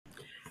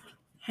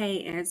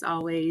Hey, as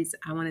always,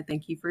 I want to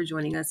thank you for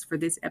joining us for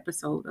this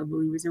episode of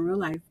Believers in Real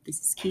Life. This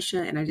is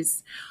Keisha, and I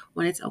just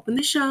wanted to open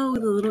the show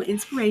with a little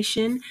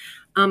inspiration.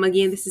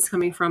 Again, this is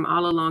coming from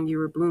All Along You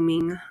Were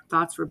Blooming,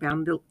 Thoughts for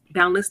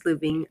Boundless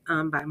Living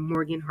by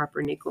Morgan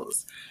Harper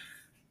Nichols.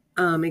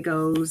 It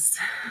goes,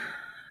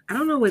 I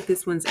don't know what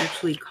this one's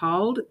actually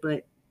called,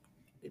 but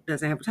it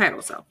doesn't have a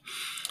title. So,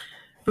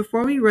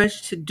 before we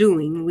rush to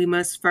doing, we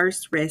must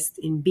first rest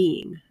in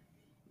being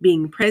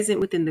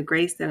present within the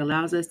grace that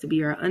allows us to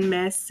be our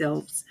unmasked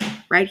selves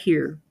right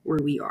here where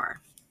we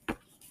are.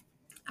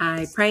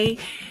 I pray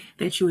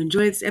that you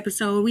enjoyed this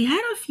episode. We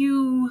had a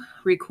few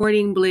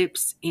recording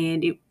blips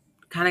and it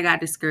kind of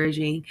got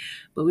discouraging,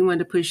 but we wanted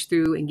to push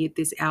through and get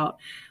this out.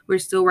 We're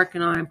still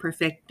working on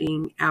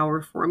perfecting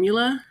our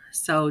formula.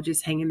 So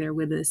just hang in there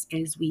with us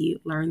as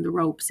we learn the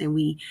ropes and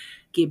we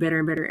get better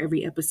and better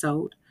every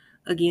episode.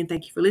 Again,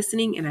 thank you for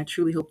listening, and I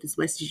truly hope this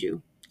blesses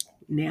you.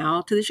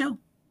 Now to the show.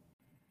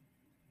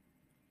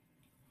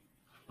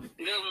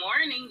 Good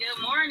morning,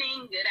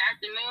 good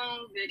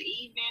afternoon, good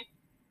evening.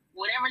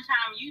 Whatever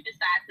time you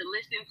decide to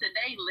listen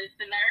today,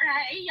 listener.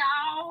 Hey,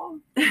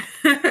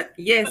 y'all.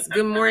 Yes,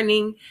 good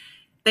morning.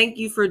 Thank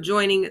you for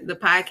joining the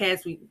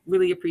podcast. We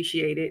really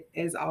appreciate it,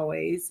 as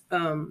always.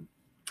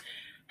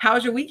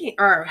 How's your weekend,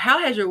 or how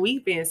has your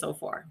week been so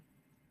far?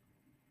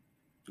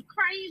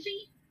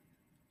 Crazy.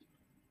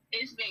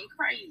 It's been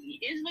crazy.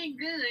 It's been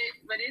good,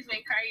 but it's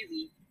been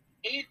crazy.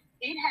 It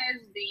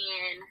has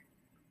been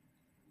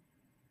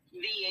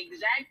the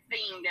exact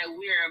thing that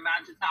we're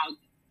about to talk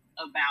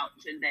about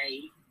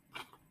today.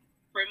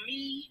 For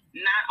me,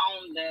 not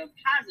on the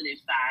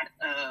positive side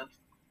of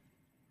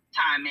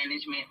time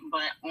management,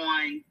 but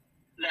on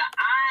the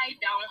I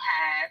don't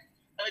have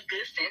a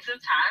good sense of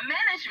time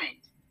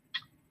management.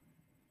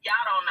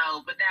 Y'all don't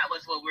know, but that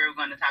was what we were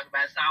going to talk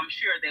about. So I'm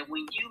sure that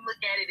when you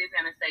look at it, it's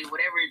going to say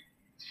whatever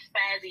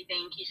spazzy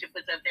thing Keisha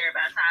puts up there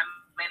about time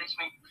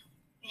management.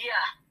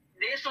 Yeah,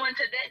 this one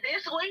today,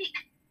 this week,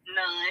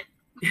 none.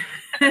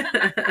 How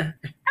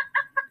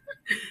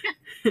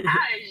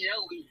has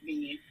your week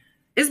been?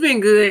 It's been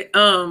good.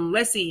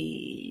 Let's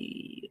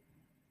see.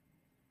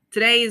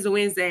 Today is a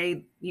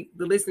Wednesday.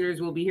 The listeners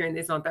will be hearing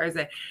this on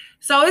Thursday.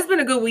 So it's been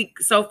a good week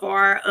so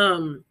far.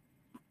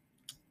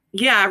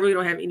 Yeah, I really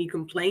don't have any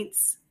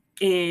complaints.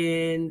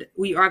 And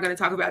we are going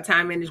to talk about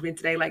time management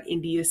today, like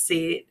India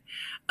said.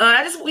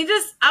 I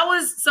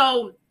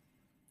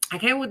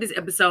came with this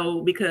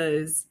episode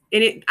because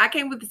I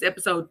came with this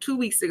episode 2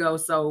 weeks ago,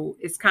 so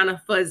it's kind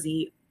of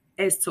fuzzy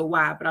as to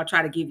why, but I'll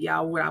try to give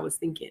y'all what I was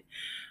thinking.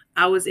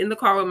 I was in the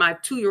car with my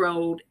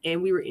 2-year-old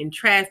and we were in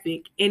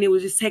traffic and it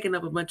was just taking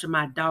up a bunch of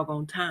my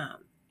doggone time.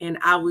 And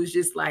I was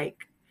just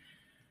like,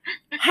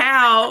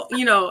 how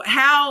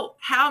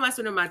am I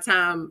spending my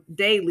time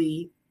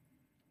daily?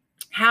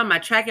 How am I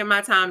tracking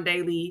my time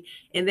daily?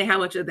 And then how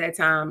much of that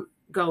time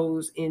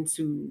goes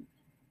into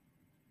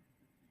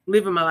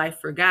living my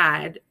life for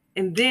God?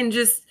 And then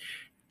just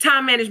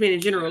time management in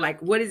general. Like,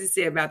 what does it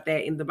say about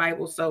that in the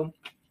Bible? So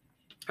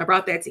I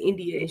brought that to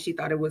India and she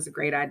thought it was a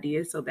great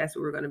idea. So that's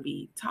what we're going to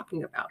be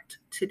talking about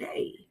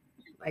today.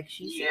 Like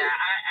she said. Yeah,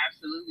 I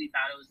absolutely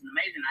thought it was an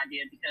amazing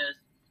idea because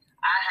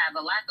I have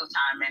a lack of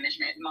time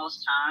management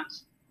most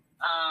times.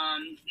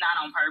 Not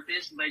on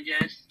purpose, but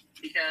just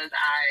because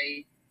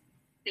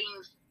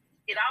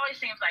it always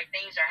seems like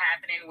things are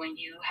happening when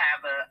you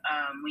have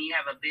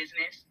a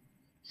business.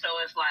 So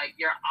it's like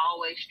you're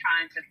always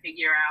trying to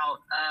figure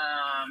out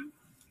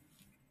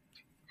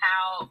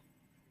how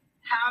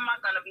am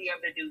I going to be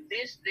able to do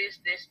this,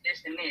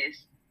 and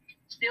this?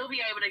 Still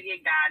be able to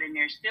get God in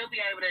there, still be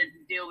able to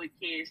deal with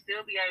kids,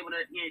 still be able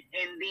to,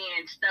 and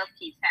then stuff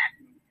keeps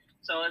happening.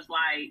 So it's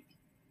like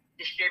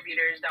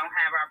distributors don't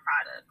have our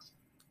products.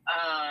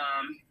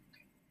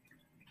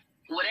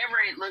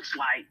 Whatever it looks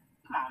like,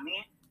 come on,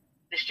 man.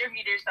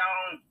 Distributors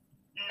don't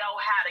know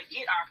how to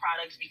get our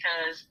products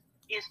because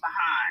it's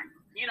behind,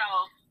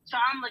 So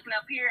I'm looking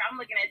up here, I'm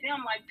looking at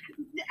them like,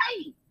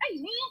 hey,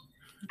 man,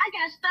 I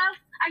got stuff,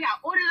 I got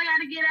orders I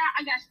got to get out,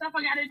 I got stuff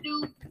I got to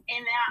do,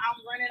 and now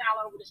I'm running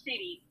all over the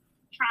city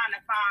trying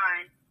to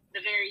find the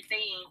very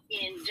thing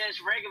in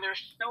just regular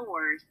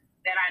stores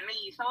that I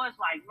need. So it's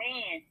like,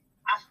 man,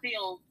 I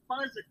feel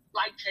fuzzy.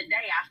 Like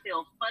today, I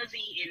feel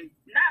fuzzy and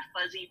not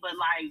fuzzy, but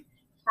like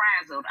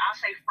frazzled. I'll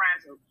say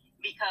frazzled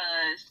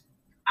because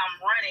I'm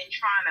running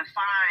trying to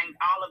find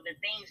all of the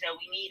things that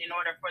we need in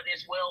order for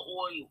this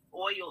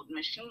well-oiled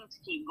machine to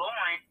keep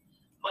going.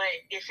 But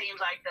it seems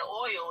like the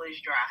oil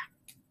is dry.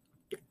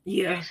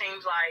 Yeah. It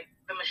seems like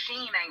the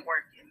machine ain't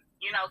working,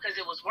 because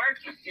it was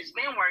working. It's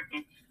been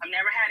working. I've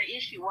never had an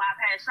issue. Well,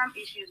 I've had some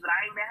issues, but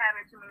I ain't been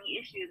having too many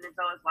issues. And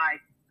so it's like,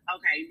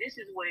 okay, this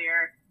is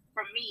where,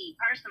 for me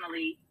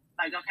personally,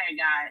 like, okay,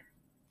 God,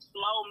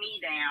 slow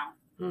me down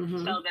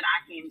so that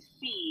I can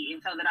see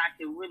and so that I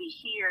can really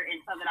hear and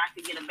so that I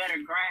can get a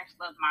better grasp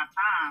of my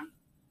time.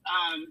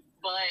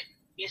 But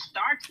it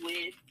starts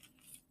with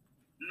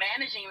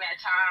managing that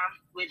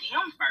time with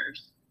Him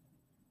first.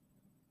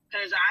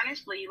 Because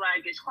honestly,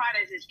 like, as quiet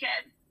as it's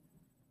kept,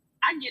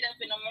 I get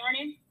up in the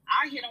morning,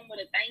 I hit Him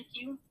with a thank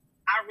you.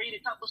 I read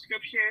a couple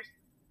scriptures,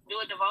 do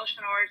a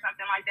devotional or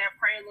something like that,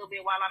 pray a little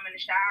bit while I'm in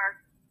the shower,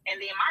 and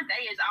then my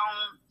day is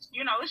on,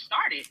 it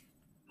started.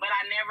 But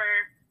I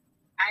never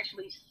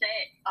actually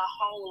set a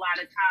whole lot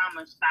of time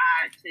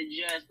aside to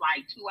just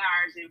like 2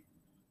 hours,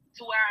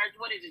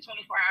 what is it,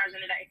 24 hours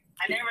in a day?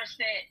 I never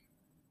set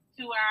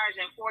 2 hours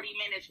and 40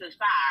 minutes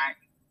aside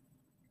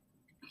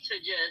to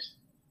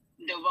just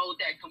devote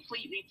that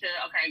completely to,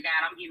 okay,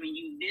 God, I'm giving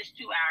you this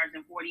 2 hours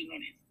and 40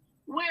 minutes.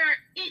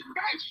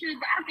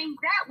 I think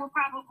that would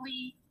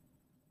probably,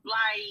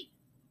 like,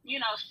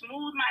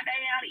 smooth my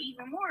day out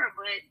even more,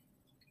 but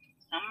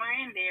somewhere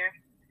in there,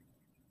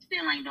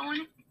 still ain't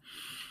doing it.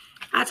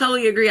 I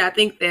totally agree. I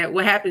think that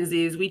what happens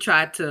is we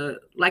try to,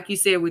 like you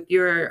said, with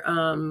your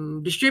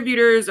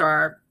distributors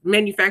or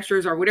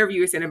manufacturers or whatever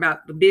you were saying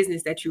about the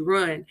business that you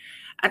run,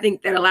 I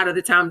think that a lot of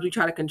the times we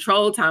try to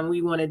control time.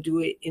 We want to do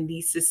it in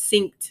these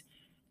succinct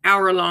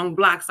hour-long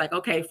blocks. Like,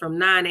 okay, from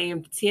 9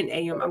 a.m. to 10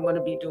 a.m., I'm going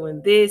to be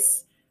doing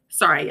this.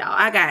 Sorry, y'all.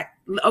 I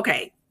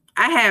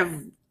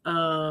have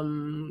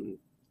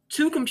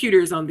 2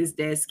 computers on this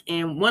desk,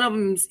 and one of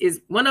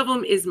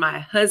them is my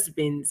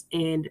husband's,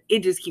 and it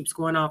just keeps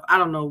going off. I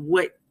don't know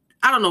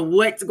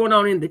what's going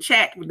on in the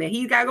chat that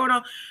he's got going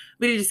on,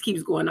 but it just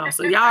keeps going off.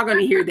 So y'all are going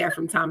to hear that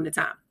from time to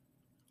time.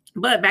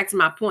 But back to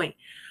my point.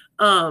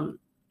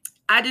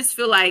 I just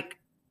feel like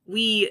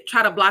we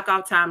try to block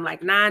off time,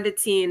 like 9 to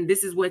 10,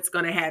 this is what's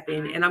going to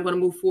happen, and I'm going to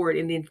move forward.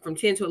 And then from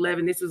 10 to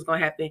 11, this is going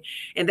to happen.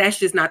 And that's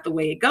just not the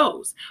way it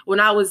goes. When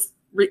I was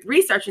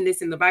researching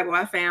this in the Bible,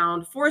 I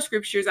found 4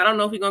 scriptures. I don't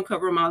know if we're going to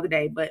cover them all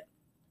today, but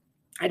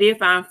I did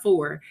find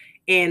 4.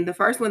 And the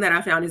first one that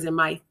I found is in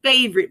my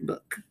favorite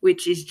book,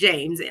 which is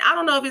James. And I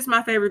don't know if it's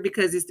my favorite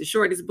because it's the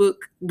shortest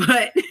book,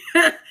 but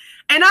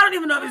and I don't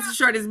even know if it's the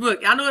shortest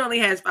book. I know it only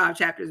has 5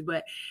 chapters,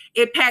 but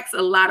it packs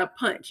a lot of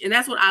punch. And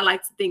that's what I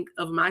like to think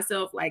of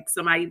myself, like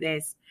somebody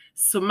that's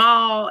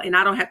small and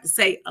I don't have to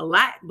say a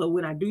lot, but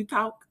when I do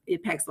talk,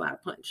 it packs a lot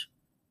of punch.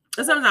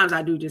 And sometimes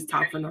I do just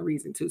talk for no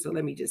reason too. So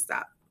let me just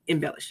stop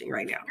embellishing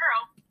right now.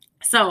 Girl.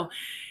 So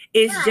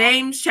it's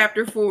James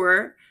chapter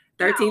 4,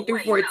 13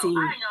 through 14.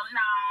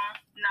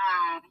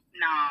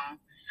 No. I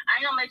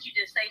ain't gonna let you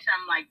just say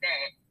something like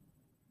that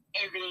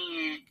and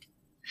then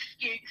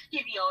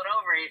skivvy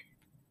over it.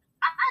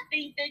 I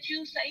think that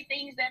you say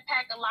things that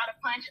pack a lot of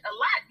punch a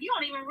lot. You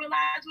don't even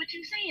realize what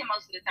you're saying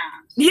most of the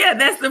time. Yeah,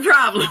 that's the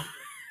problem.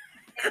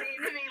 And then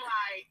it be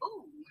like,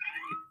 ooh.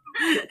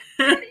 Did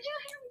you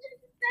hear me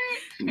just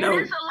say? No.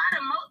 And it's a lot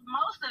of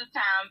most of the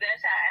time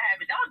that's how it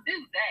happens. Don't do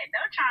that.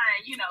 Don't try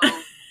and,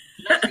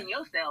 lessen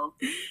yourself.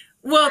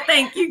 Well,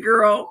 thank you,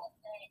 girl.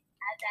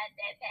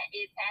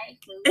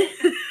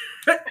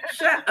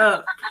 Shut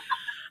up.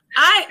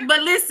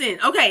 But listen,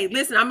 I'm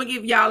gonna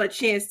give y'all a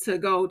chance to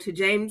go to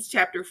James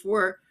chapter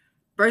 4,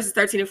 verses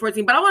 13 and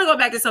 14. But I want to go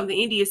back to something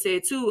India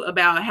said too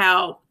about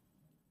how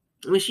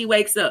when she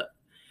wakes up,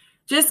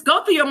 just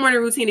go through your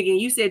morning routine again.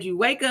 You said you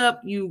wake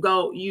up, you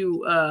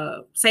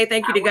say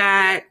thank you to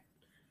God.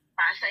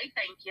 I say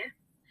thank you.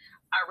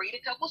 I read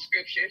a couple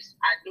scriptures.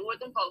 I do a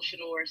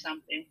devotional or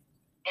something,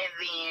 and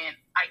then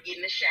I get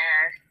in the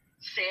shower,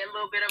 say a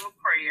little bit of a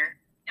prayer,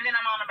 and then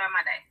I'm on about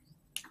my day.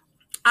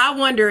 I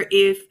wonder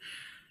if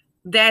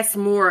that's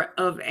more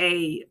of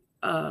a,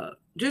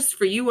 just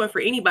for you or for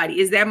anybody,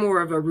 is that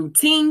more of a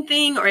routine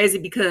thing, or is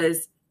it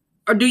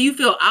or do you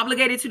feel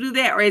obligated to do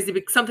that? Or is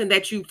it something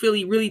that you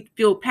really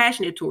feel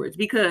passionate towards?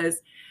 Because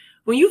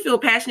when you feel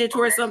passionate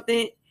towards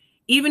something,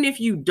 even if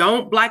you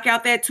don't block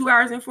out that 2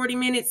 hours and 40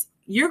 minutes,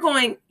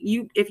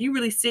 if you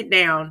really sit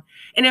down,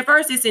 and at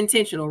first it's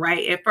intentional,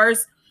 right? At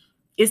first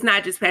it's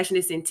not just passion,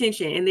 it's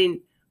intention. And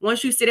then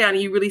once you sit down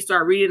and you really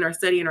start reading or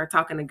studying or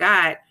talking to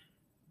God,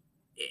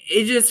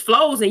 it just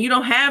flows, and you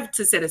don't have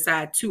to set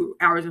aside 2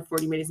 hours and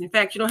 40 minutes. In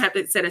fact, you don't have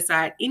to set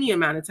aside any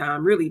amount of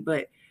time really,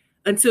 but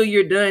until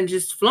you're done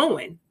just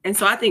flowing. And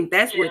so I think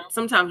that's what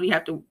sometimes we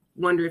have to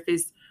wonder if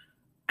it's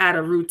out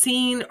of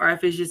routine or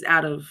if it's just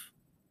out of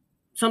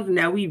something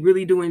that we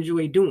really do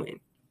enjoy doing.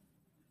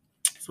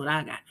 That's what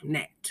I got from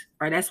that.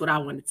 Or that's what I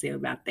wanted to say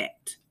about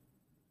that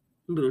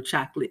little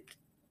chocolate.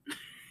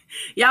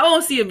 Y'all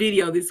won't see a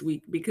video this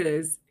week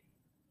because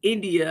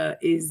India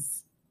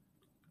is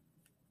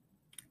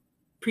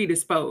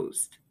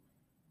predisposed.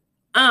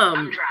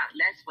 I'm dry.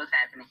 That's what's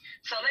happening.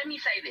 So let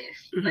me say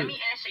this. Mm-hmm. Let me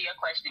answer your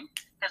question,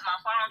 because my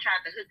phone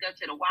tried to hook up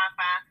to the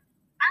Wi-Fi.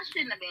 I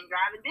shouldn't have been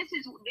driving. This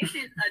is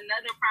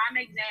another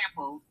prime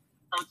example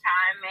of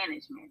time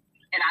management.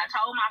 And I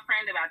told my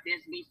friend about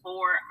this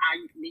before I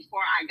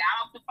got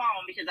off the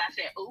phone, because I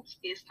said, "Oops,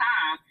 it's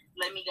time.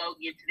 Let me go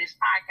get to this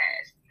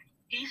podcast."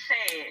 He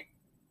said,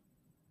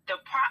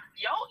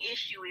 "Your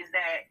issue is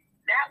that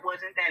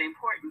wasn't that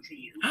important to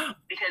you,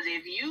 because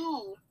if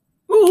you."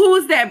 Who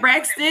is that,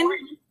 Braxton?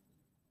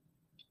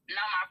 No,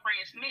 my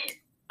friend Smith.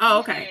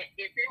 Oh, okay.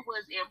 If it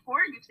was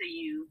important to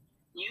you,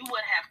 you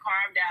would have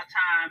carved out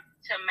time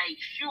to make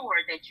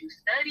sure that you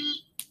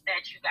studied,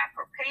 that you got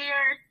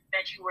prepared,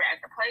 that you were at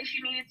the place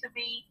you needed to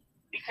be,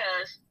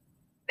 because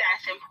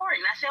that's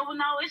important. I said, well,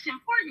 no, it's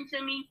important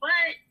to me,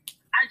 but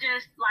I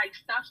just, like,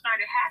 stuff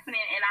started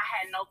happening and I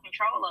had no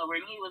control over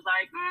it. And he was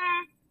like,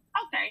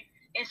 okay.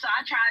 And so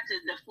I tried to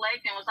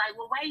deflect and was like,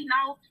 well, wait,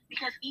 no,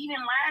 because even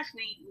last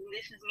week,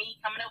 this is me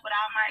coming up with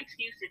all my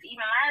excuses.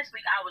 Even last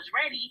week I was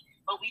ready,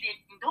 but we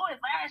didn't do it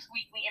last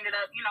week. We ended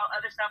up,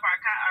 other stuff,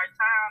 our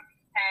time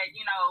had,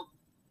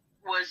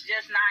 was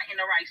just not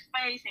in the right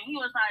space. And he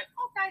was like,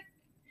 okay.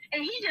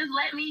 And he just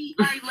let me,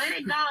 like, let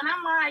it go. And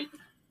I'm like,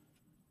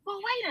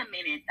 well, wait a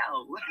minute,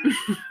 though.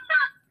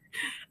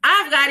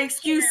 I've got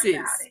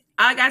excuses.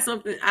 I got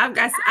something. I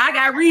got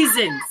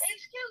reasons. I got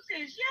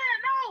excuses. Yeah,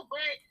 no,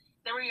 but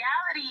the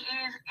reality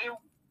is it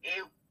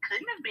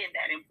couldn't have been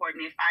that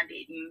important if I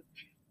didn't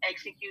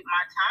execute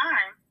my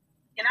time.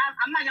 And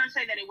I'm not going to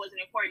say that it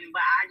wasn't important,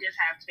 but I just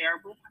have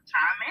terrible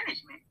time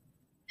management.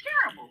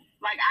 Terrible.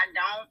 Like, I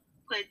don't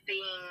put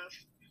things,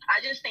 I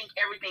just think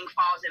everything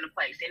falls into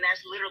place. And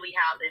that's literally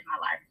how I live my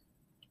life.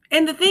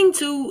 And the thing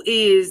too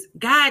is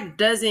God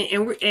doesn't,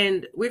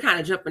 and we're kind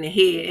of jumping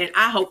ahead, and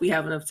I hope we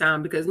have enough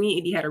time because me and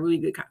Indy had a really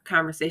good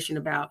conversation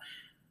about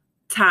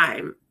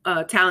time,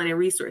 talent, and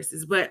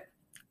resources. But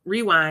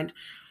rewind,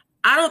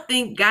 I don't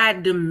think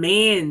God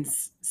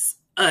demands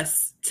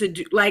us to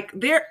do, like,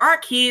 our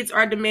kids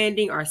are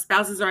demanding, our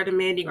spouses are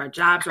demanding, our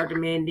jobs are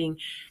demanding,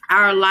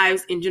 our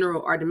lives in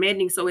general are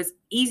demanding. So it's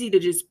easy to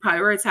just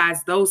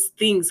prioritize those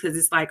things because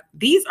it's like,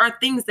 these are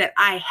things that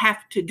I have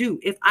to do.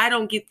 If I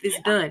don't get this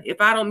done,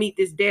 if I don't meet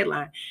this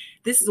deadline,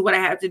 this is what I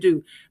have to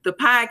do. The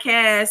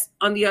podcast,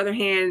 on the other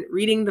hand,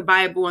 reading the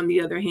Bible, on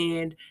the other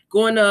hand,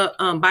 going to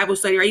Bible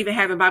study, or even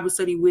having Bible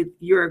study with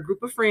your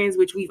group of friends,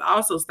 which we've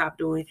also stopped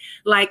doing.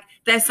 Like,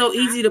 that's so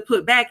easy to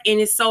put back. And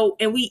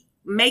we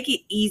make it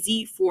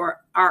easy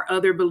for our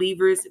other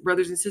believers,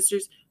 brothers and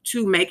sisters,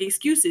 to make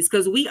excuses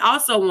because we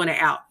also want to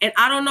out. And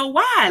I don't know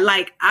why.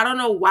 Like, I don't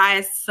know why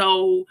it's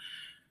so,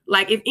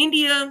 like, if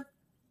India,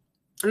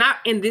 not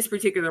in this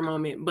particular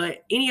moment,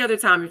 but any other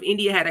time, if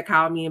India had to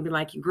call me and be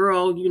like,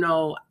 girl,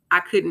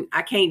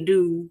 I can't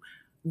do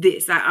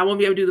this. I won't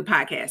be able to do the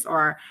podcast,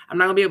 or I'm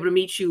not gonna be able to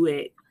meet you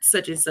at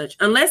such and such,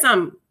 unless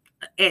I'm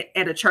at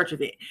a church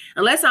event.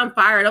 Unless I'm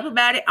fired up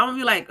about it, I'm gonna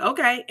be like,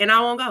 okay, and I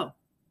won't go.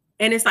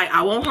 And it's like,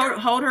 I won't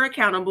hold her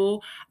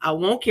accountable. I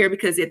won't care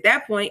because at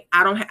that point,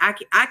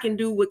 I can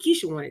do what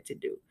Keisha wanted to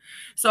do.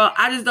 So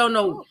I just don't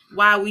know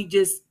why we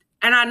just,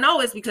 and I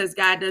know it's because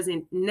God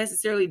doesn't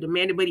necessarily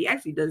demand it, but he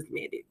actually does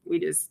demand it. We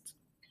just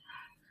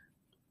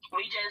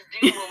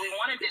do what we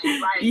want to do.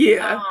 Like,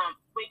 yeah.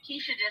 What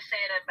Keisha just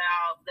said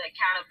about the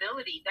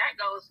accountability, that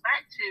goes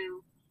back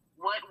to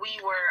what we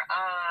were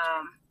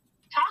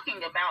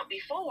talking about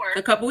before.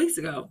 A couple weeks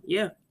ago.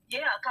 Yeah.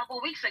 Yeah, a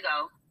couple weeks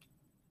ago.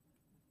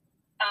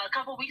 A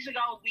couple weeks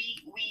ago, we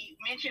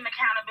mentioned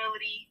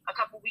accountability. A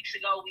couple weeks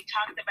ago, we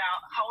talked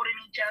about holding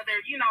each other,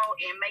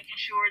 and making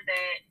sure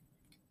that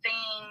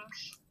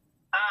things,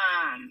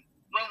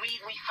 when we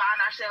find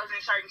ourselves in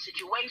certain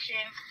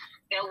situations,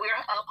 that we're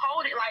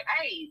upholding. Like,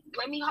 hey,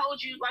 let me hold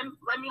you. Let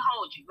me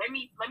hold you. Let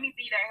me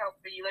be that help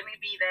for you. Let me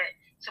be that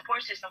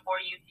support system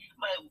for you.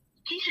 But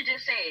Keisha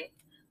just said,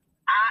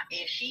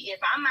 if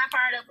I'm not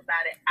fired up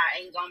about it,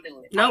 I ain't gonna do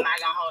it. Nope. I'm not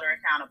gonna hold her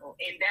accountable.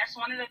 And that's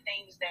one of the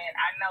things that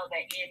I know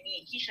that in me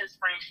and Keisha's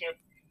friendship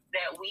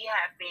that we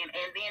have been,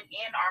 and then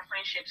in our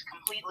friendships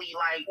completely,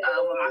 like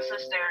with my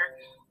sister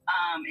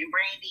and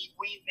Brandy,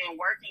 we've been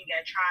working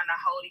at trying to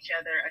hold each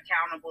other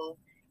accountable.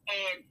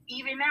 And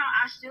even now,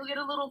 I still get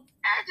a little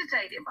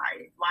agitated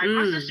by it. Like,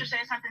 my sister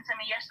said something to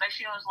me yesterday.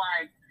 She was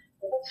like,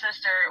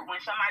 sister,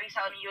 when somebody's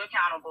holding you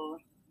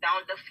accountable,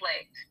 don't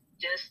deflect.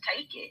 Just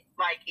take it.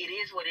 Like, it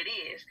is what it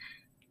is.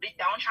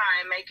 Don't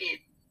try and make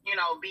it,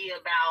 be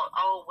about,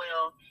 oh,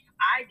 well,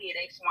 I did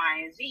X, Y,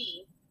 and Z.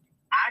 You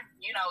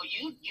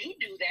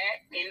do that,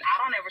 and I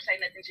don't ever say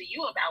nothing to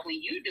you about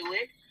when you do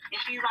it. And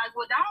she's like,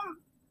 well, don't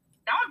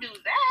do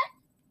that.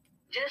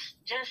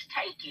 Just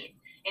take it.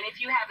 And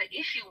if you have an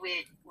issue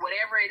with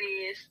whatever it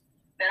is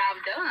that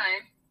I've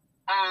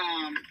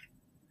done,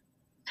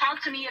 talk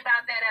to me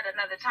about that at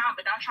another time.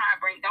 But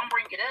don't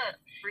bring it up.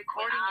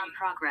 Recording in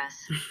progress.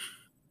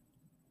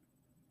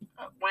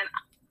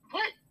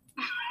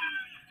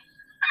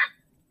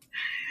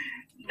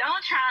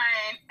 Don't try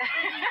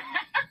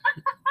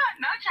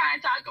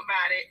and talk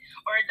about it,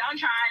 or don't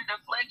try and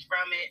deflect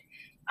from it,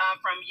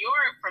 from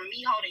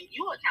me holding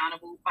you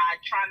accountable by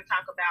trying to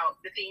talk about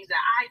the things that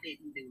I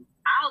didn't do.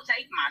 I'll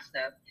take my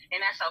stuff,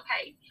 and that's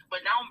okay,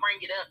 but don't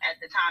bring it up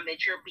at the time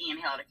that you're being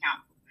held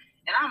accountable.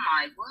 And I'm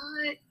like,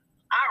 what?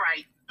 All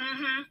right.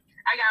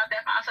 I got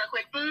that phone so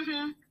quick.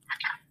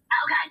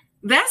 Okay.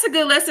 That's a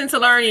good lesson to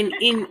learn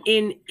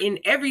in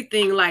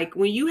everything. Like,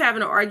 when you have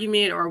an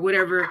argument or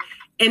whatever,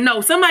 and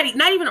no, somebody,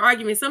 not even an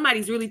argument,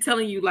 somebody's really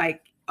telling you,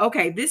 like,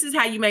 okay, this is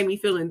how you made me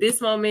feel in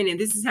this moment, and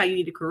this is how you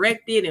need to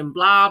correct it, and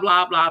blah,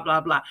 blah, blah,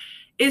 blah, blah.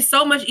 It's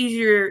so much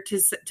easier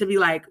to be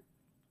like,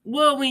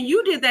 well, when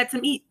you did that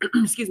to me,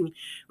 excuse me,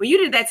 when you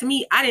did that to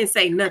me, I didn't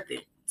say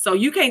nothing. So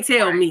you can't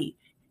tell me.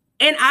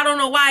 And I don't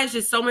know why it's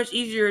just so much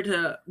easier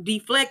to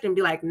deflect and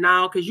be like,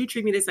 no, because you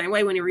treat me the same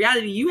way. When in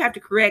reality, you have to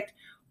correct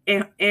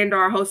and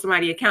or hold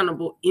somebody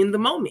accountable in the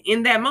moment,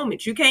 in that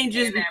moment. You can't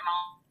just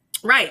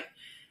Right.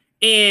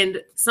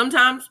 And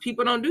sometimes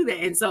people don't do that.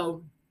 And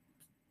so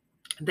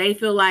they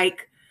feel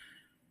like,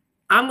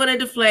 I'm going to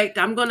deflect.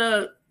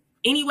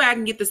 Any way I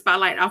can get the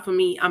spotlight off of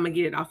me, I'm going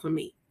to get it off of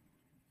me.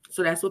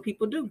 So that's what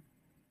people do.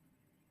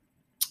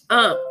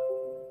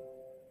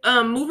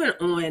 Moving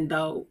on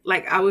though,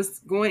 like I was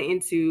going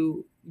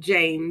into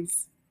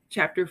James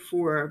chapter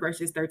 4,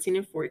 verses 13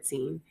 and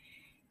 14.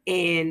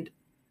 And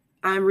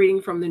I'm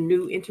reading from the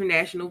New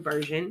International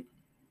Version,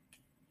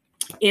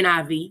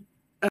 NIV.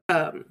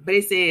 But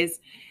it says,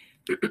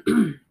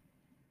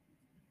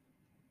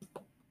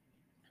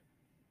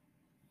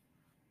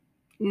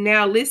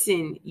 now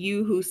listen,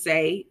 you who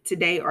say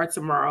today or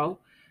tomorrow,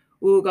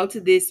 we will go to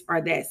this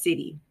or that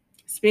city,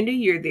 spend a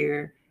year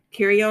there,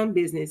 carry on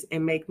business,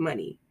 and make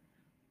money.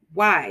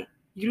 Why?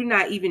 You do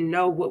not even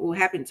know what will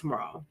happen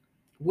tomorrow.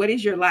 What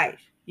is your life?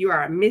 You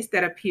are a mist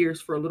that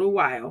appears for a little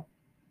while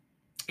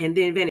and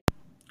then vanishes.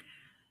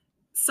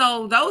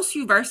 So those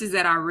few verses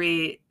that I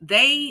read,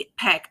 they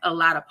pack a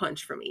lot of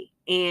punch for me.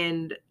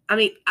 And I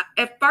mean,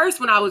 at first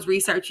when I was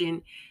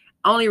researching,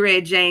 I only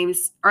read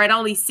James, or it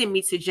only sent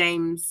me to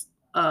James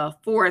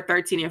 4,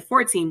 13, and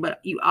 14. But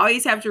you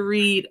always have to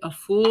read a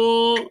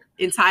full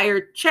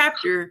entire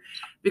chapter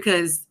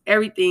because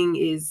everything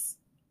is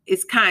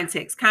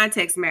context.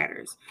 Context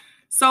matters.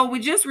 So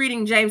with just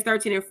reading James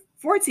 13 and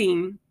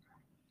 14,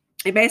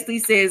 it basically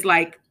says,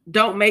 like,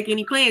 don't make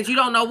any plans. You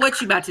don't know what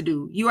you're about to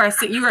do. You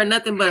are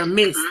nothing but a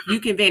mist. You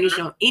can vanish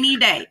on any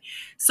day.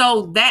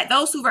 So that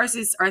those two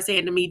verses are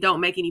saying to me, don't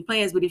make any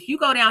plans. But if you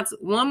go down to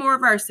one more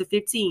verse to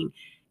 15,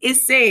 it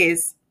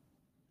says,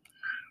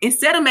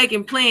 instead of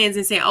making plans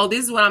and saying, oh,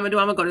 this is what I'm gonna do,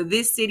 I'm gonna go to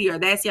this city or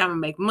that city, I'm gonna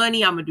make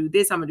money, I'm gonna do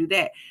this, I'm gonna do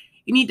that.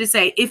 You need to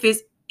say, if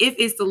it's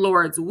the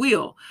Lord's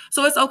will.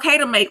 So it's okay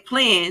to make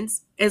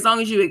plans as long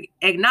as you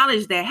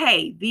acknowledge that,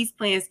 hey, these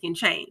plans can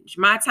change.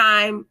 My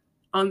time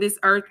on this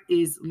earth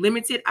is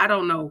limited. I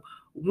don't know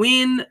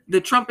when the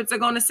trumpets are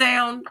going to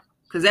sound,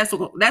 because that's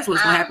what's going to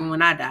happen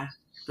when I die.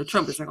 The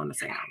trumpets are going to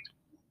sound.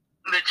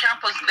 The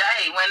trumpets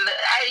day, when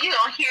you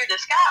don't hear the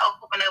sky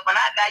open up. When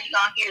I die, you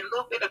gonna hear a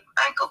little bit of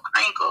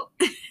crinkle,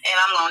 and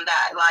I'm gonna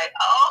die. Like,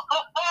 oh,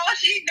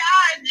 she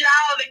died,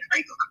 y'all. The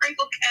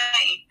crinkle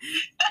came.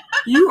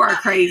 You are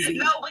crazy.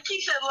 No, but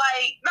she said,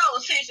 like, no,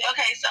 seriously.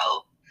 Okay,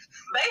 so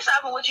based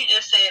off of what you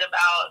just said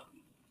about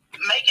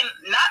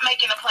not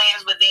making the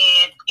plans, but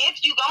then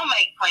if you gonna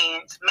make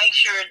plans, make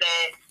sure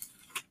that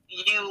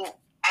you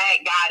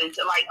add God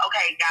into, like,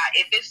 okay, God,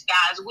 if it's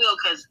God's will,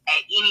 because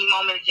at any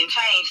moment it can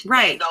change.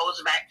 Right. It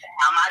goes back to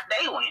how my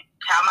day went,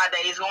 how my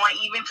day is going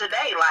even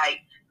today.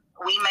 Like,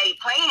 we made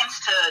plans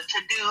to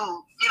do,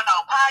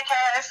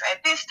 podcasts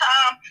at this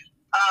time,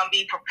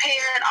 be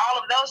prepared, all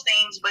of those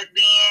things, but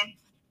then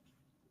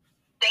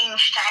things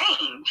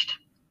changed.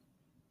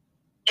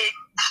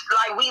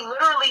 Like, we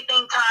literally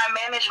think time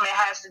management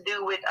has to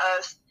do with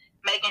us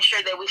making sure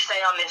that we stay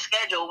on this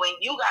schedule. When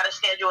you got a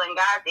schedule and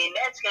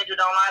that schedule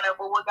don't line up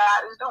with what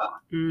God is doing.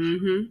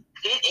 Mm-hmm.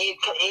 It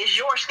is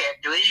your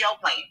schedule. It's your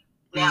plan.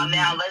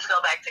 Now let's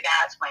go back to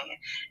God's plan.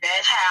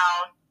 That's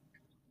how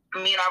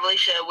me and our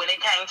relationship, when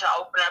it came to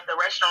open up the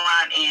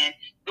restaurant and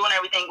doing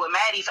everything with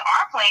Maddie's,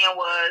 our plan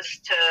was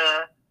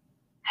to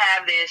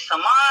have this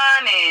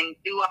salon and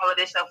do all of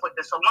this stuff with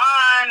the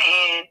salon,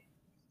 and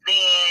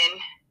then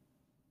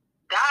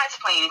God's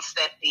plan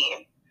stepped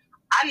in.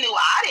 I knew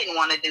I didn't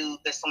want to do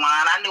the salon.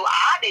 I knew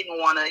I didn't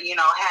want to,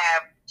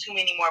 have too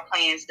many more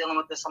plans dealing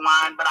with the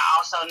salon. But I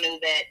also knew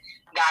that,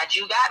 God,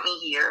 you got me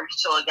here.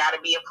 So it got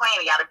to be a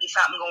plan. It got to be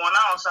something going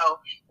on. So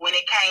when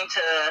it came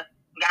to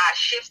God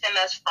shifting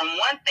us from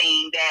one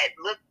thing that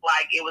looked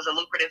like it was a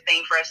lucrative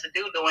thing for us to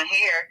do, doing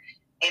hair,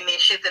 and then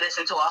shifted us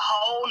into a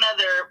whole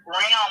nother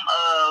realm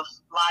of,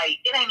 like,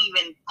 it ain't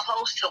even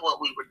close to what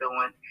we were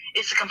doing.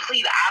 It's the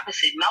complete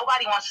opposite.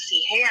 Nobody wants to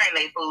see hair in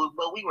their food,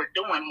 but we were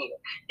doing hair.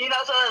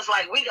 So it's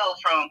like we go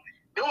from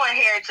doing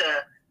hair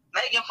to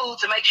making food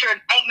to make sure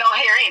ain't no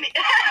hair in it.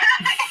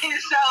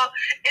 And so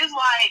it's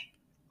like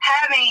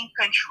having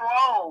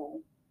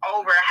control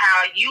over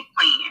how you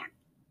plan.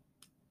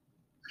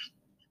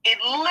 It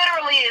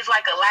literally is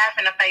like a laugh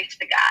in the face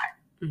to God.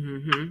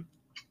 Mm-hmm.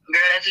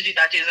 Girl, that's what you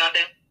thought you was going to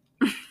do?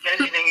 That's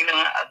what you think you're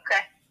doing?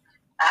 Okay.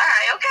 All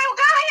right. Okay. Well,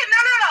 go ahead.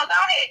 No. Go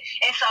ahead.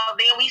 And so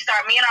then me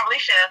and our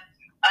relationship,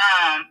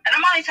 and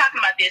I'm only talking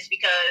about this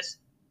because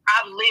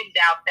I've lived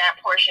out that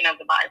portion of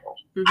the Bible.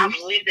 Mm-hmm. I've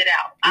lived it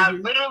out. Mm-hmm. I've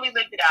literally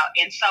lived it out.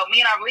 And so me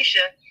and our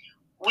relationship,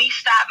 we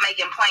stopped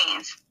making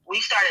plans.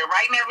 We started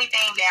writing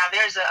everything down.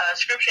 There's a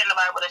scripture in the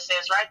Bible that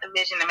says, write the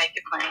vision and make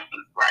it plain,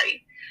 right?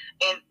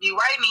 And you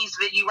writing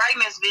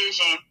this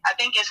vision, I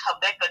think it's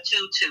Habakkuk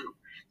 2:2,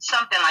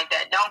 something like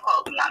that. Don't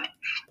quote me on it.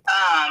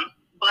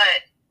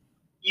 But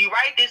you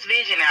write this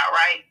vision out,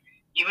 right?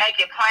 You make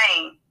it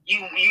plain.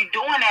 You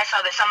doing that so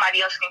that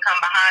somebody else can come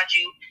behind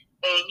you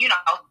and,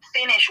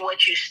 finish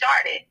what you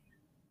started.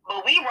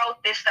 But we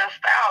wrote this stuff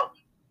out,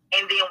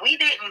 and then we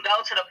didn't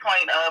go to the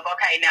point of,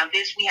 okay, now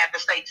we have to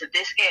stay to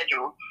this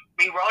schedule.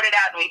 We wrote it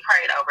out and we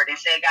prayed over it and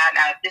said, God,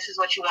 now if this is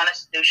what you want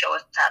us to do, show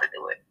us how to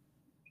do it.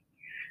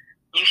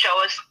 You show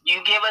us, you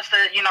give us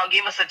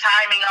give us a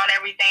timing on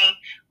everything.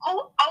 Who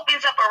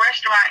opens up a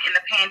restaurant in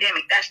the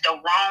pandemic? That's the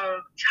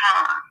wrong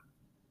time.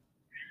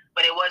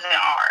 But it wasn't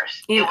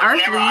ours. In it was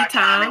earthly never our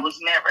time. time. It was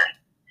never.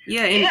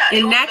 Yeah,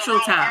 in natural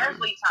time.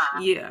 Earthly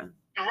time. Yeah.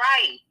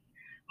 Right.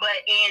 But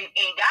in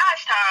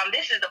God's time,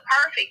 this is the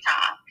perfect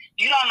time.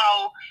 You don't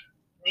know,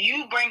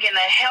 you bringing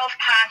a health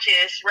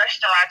conscious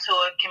restaurant to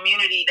a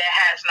community that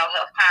has no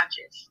health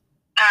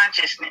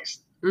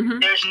consciousness.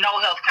 Mm-hmm. There's no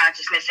health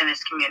consciousness in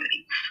this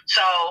community.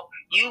 So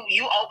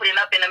you opening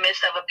up in the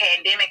midst of a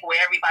pandemic where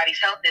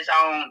everybody's health is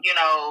on,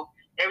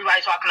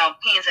 everybody's walking on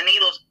pins and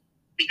needles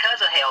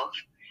because of health.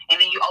 And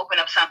then you open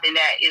up something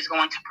that is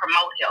going to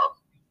promote health.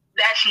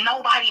 That's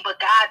nobody but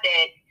God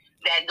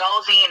that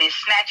goes in and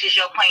snatches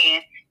your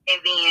plan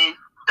and then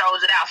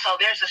throws it out. So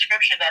there's a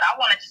scripture that I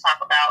wanted to talk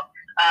about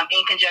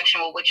in conjunction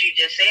with what you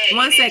just said.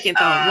 One second.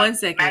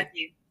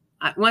 Matthew.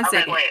 One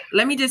second.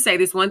 Let me just say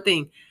this one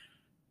thing.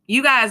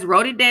 You guys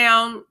wrote it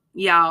down,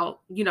 y'all.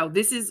 Y'all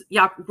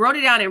wrote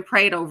it down and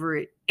prayed over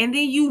it. And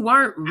then you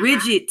weren't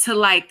rigid to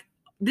like,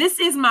 this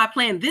is my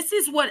plan. This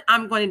is what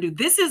I'm going to do.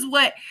 This is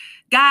what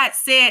God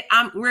said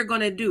we're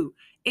going to do.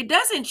 It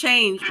doesn't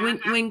change.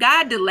 When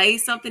God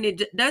delays something,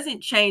 it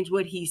doesn't change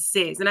what he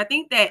says. And I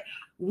think that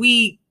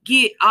we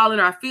get all in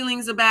our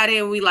feelings about it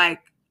and we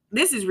like,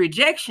 this is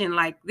rejection.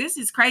 Like, this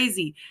is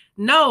crazy.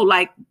 No,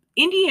 like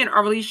India and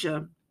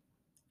Alicia,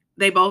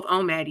 they both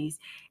own Maddie's.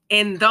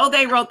 And though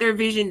they wrote their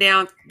vision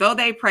down, though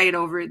they prayed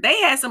over it, they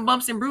had some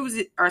bumps and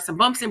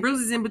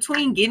bruises in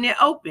between getting it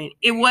open.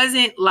 It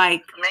wasn't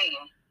like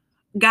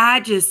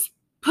God just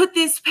put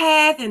this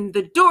path and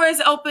the doors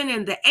open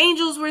and the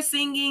angels were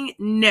singing.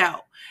 No,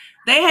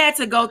 they had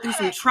to go through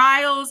some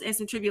trials and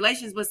some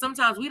tribulations. But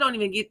sometimes we don't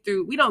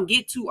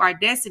get to our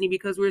destiny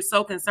because we're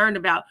so concerned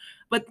about,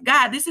 but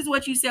God, this is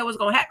what you said was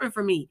going to happen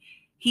for me.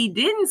 He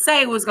didn't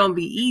say it was going to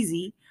be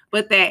easy,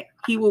 but that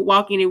he will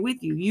walk in it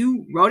with you.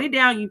 You wrote it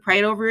down. You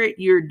prayed over it.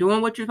 You're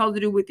doing what you're supposed to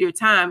do with your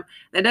time.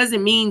 That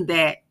doesn't mean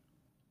that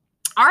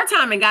our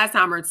time and God's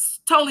time are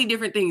totally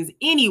different things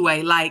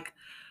anyway. Like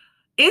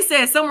it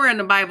says somewhere in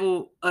the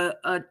Bible,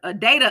 a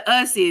day to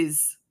us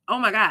is, oh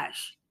my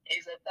gosh.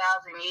 Is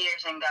 1,000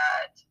 years in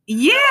God.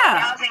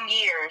 Yeah. 1,000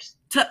 years.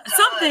 To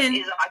something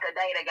is like a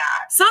day to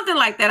God. Something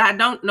like that. I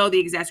don't know the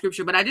exact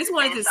scripture, but I just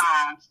wanted to.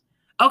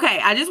 Okay.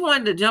 I just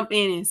wanted to jump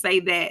in and say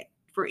that.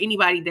 For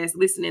anybody that's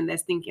listening,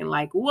 that's thinking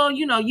like, well,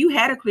 you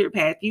had a clear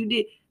path. You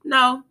did.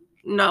 No.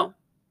 Listen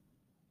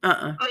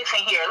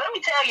here. Let me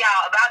tell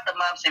y'all about the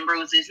bumps and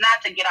bruises.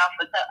 Not to get off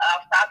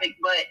topic,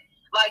 but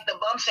like the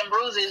bumps and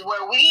bruises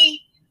where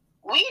we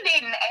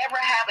didn't ever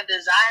have a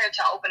desire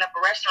to open up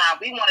a restaurant.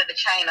 We wanted a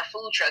chain of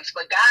food trucks,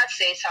 but God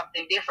said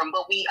something different.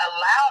 But we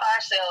allowed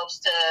ourselves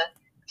to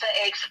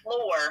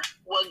explore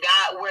where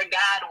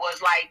God was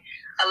like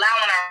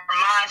allowing our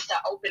minds to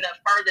open up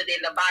further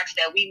than the box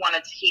that we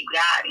wanted to keep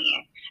God in.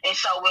 And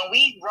so when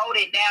we wrote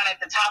it down at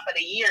the top of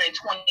the year in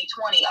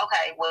 2020,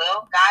 okay,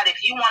 well, God, if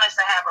you want us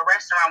to have a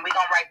restaurant, we're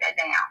going to write that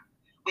down.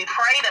 We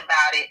prayed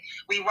about it.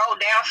 We wrote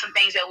down some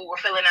things that we were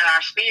feeling in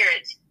our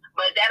spirits,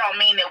 but that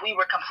don't mean that we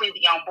were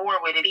completely on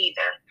board with it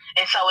either.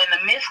 And so in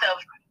the midst of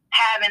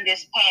having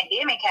this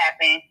pandemic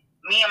happen,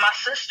 me and my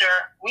sister,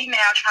 we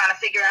now trying to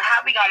figure out how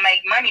we gonna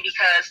make money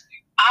because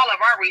all of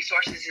our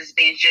resources has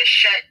been just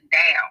shut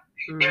down.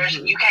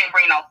 Mm-hmm. You can't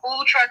bring no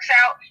food trucks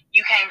out.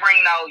 You can't bring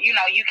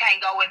you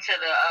can't go into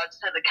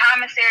the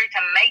commissary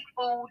to make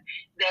food.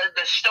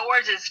 The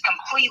stores is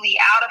completely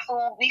out of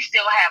food. We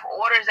still have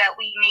orders that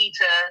we need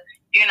to,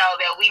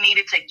 that we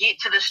needed to get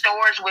to the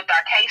stores with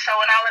our queso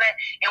and all of that.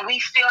 And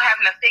we still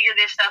having to figure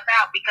this stuff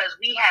out because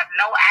we have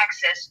no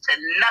access to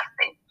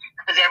nothing.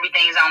 Because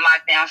everything's on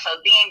lockdown. So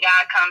then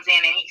God comes in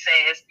and he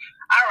says,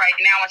 all right,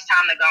 now it's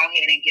time to go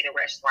ahead and get a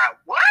restaurant.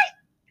 What?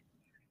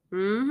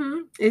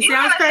 Mm-hmm. It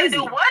sounds crazy.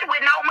 Do what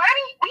with no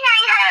money? We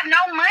ain't have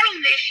no money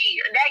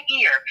that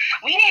year.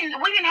 We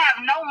didn't have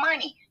no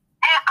money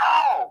at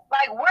all.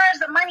 Like, where's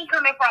the money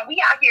coming from?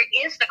 We out here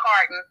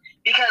Instacarting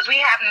because we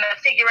having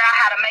to figure out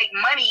how to make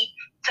money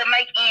to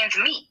make ends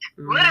meet.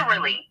 Mm-hmm.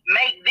 Literally,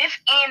 make this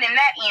end and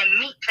that end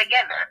meet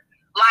together.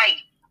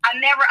 Like, I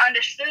never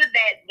understood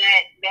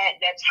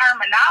that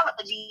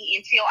terminology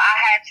until I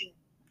had to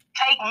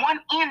take one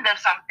end of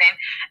something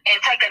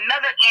and take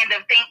another end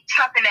of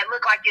something that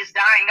looked like it's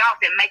dying off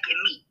and make it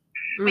meet.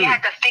 Mm. We had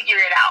to figure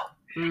it out.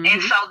 Mm-hmm. And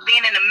so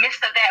then in the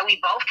midst of that,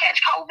 we both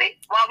catch COVID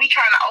while we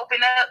trying to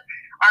open up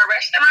our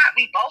restaurant.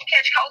 We both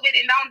catch COVID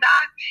and don't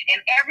die.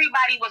 And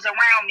everybody was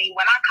around me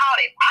when I caught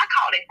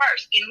it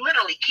first. And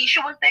literally,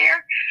 Keisha was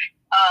there.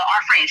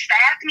 Our friend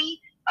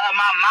Stephanie.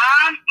 My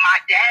mom, my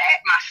dad,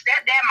 my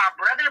stepdad, my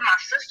brother, my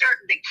sister,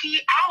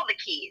 all the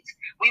kids.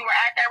 We were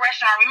at that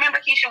restaurant.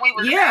 Remember, Keisha, we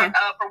was there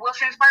for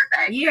Wilson's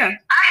birthday? Yeah.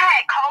 I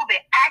had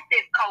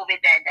active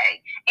COVID that day,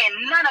 and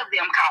none of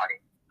them caught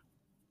it.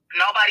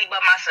 Nobody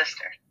but my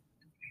sister.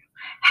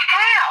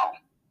 How?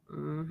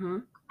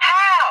 Mm-hmm.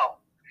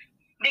 How?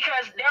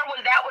 Because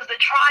that was the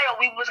trial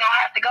we was going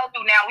to have to go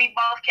through. Now, we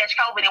both catch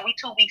COVID, and we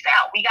 2 weeks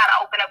out. We got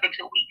to open up in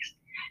 2 weeks.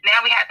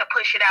 Now we have to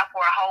push it out for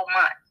a whole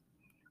month.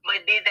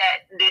 But does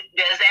that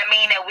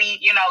mean that we,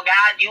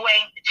 God,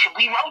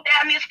 we wrote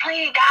down this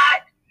plan,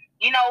 God,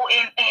 and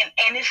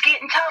it's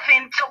getting tough.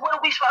 And so what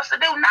are we supposed to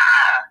do?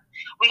 Nah,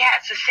 we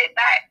have to sit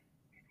back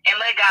and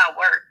let God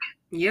work.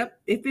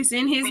 Yep. If it's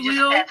in His we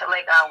will, just have to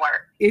let God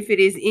work. If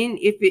it's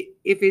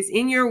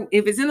in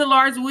the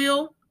Lord's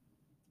will,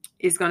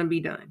 it's going to be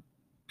done.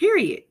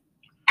 Period.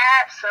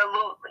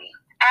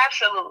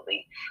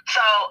 Absolutely.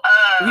 So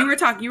you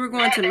were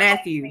going to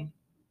Matthew.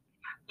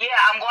 Yeah,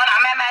 I'm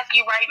at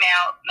Matthew right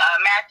now.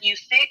 Matthew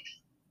 6,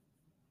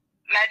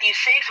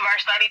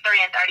 verse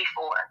 33 and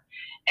 34.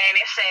 And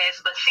it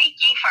says, but seek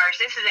ye first,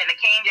 this is in the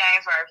King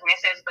James Version, it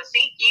says, but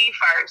seek ye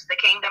first the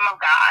kingdom of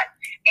God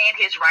and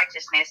his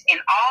righteousness, and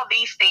all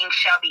these things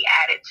shall be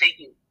added to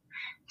you.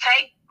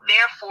 Take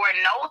therefore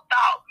no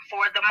thought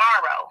for the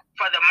morrow,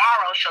 for the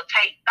morrow shall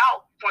take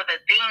thought for the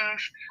things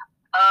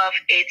of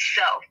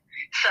itself.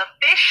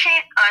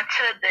 Sufficient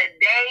unto the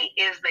day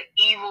is the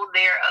evil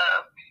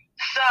thereof.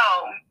 So,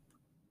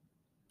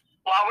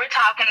 while we're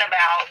talking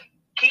about,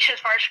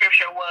 Keisha's first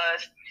scripture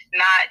was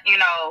not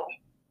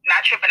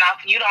tripping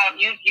off. You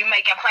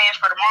making plans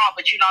for tomorrow,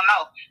 but you don't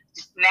know.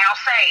 Now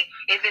say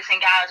if it's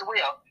in God's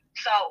will.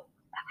 So,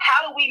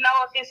 how do we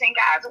know if it's in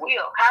God's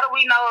will? How do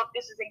we know if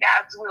this is in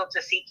God's will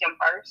to seek him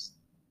first?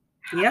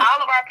 Yep. All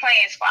of our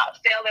plans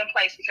fell in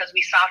place because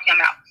we sought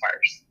him out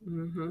first.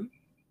 Mm-hmm.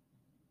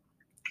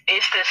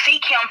 It's to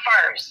seek him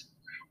first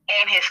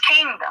and his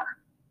kingdom.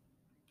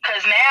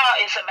 Because now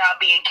it's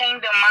about being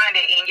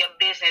kingdom-minded in your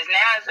business.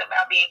 Now it's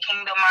about being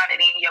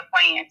kingdom-minded in your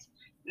plans.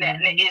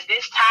 Mm-hmm. Is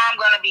this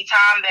time going to be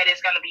time that is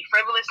going to be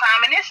frivolous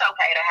time? And it's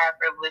okay to have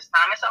frivolous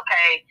time. It's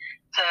okay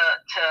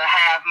to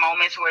have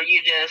moments where you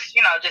just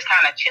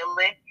kind of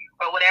chilling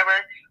or whatever.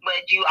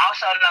 But you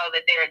also know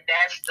that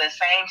that's the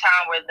same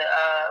time where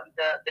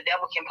the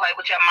devil can play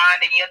with your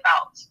mind and your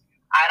thoughts.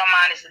 Idle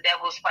mind is the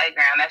devil's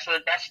playground. That's the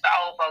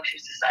old folks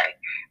used to say.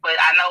 But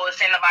I know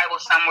it's in the Bible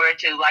somewhere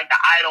too, like the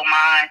idle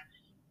mind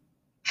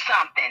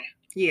something.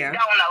 Yeah.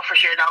 Don't know for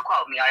sure. Don't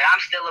quote me. Like,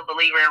 I'm still a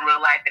believer in real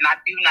life, and I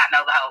do not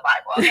know the whole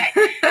Bible. Okay.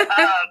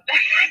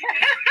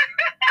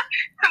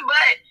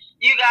 But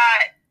you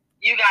got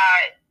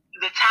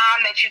the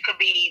time that you could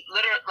be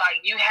literally, like,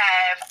 you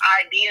have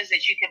ideas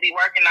that you could be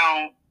working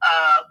on,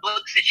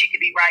 books that you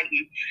could be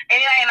writing. And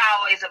it ain't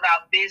always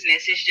about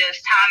business. It's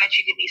just time that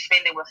you could be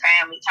spending with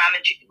family, time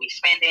that you could be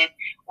spending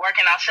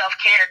working on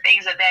self-care,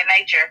 things of that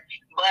nature.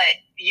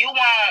 But you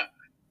won't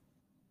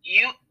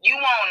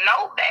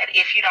know that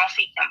if you don't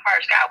seek him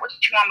first. God, what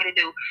you want me to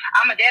do?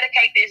 I'm going to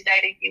dedicate this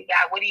day to you,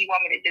 God. What do you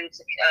want me to do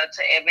to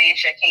advance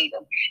your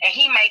kingdom? And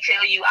he may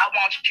tell you, I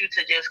want you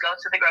to just go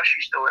to the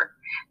grocery store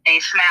and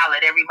smile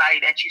at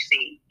everybody that you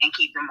see and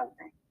keep it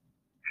moving.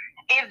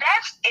 If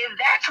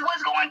that's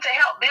what's going to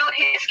help build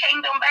his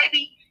kingdom,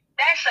 baby,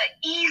 that's an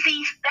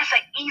easy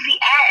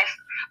ask.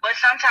 But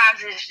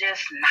sometimes it's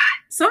just not.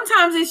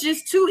 Sometimes it's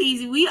just too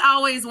easy. We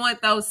always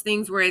want those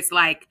things where it's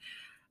like,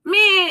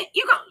 man,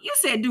 you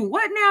said do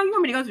what now? You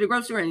want me to go to the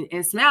grocery store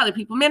and smile at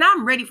people? Man,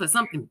 I'm ready for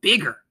something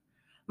bigger.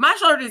 My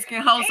shoulders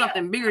can hold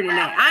something bigger than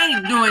that. I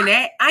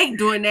ain't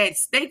doing that.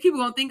 State people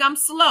gonna think I'm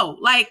slow.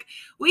 Like,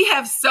 we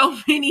have so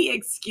many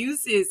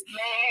excuses. Man,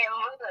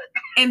 look.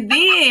 And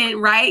then,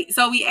 right?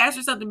 So we ask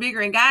for something bigger,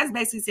 and God's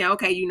basically saying,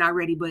 okay, you're not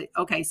ready, but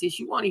okay, since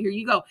you want it, here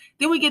you go.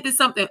 Then we get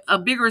to a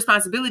bigger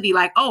responsibility,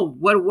 like, oh,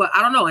 what,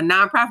 I don't know, a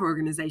nonprofit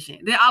organization.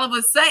 Then all of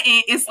a sudden,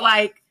 it's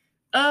like,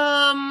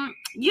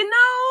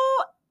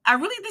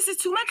 this is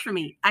too much for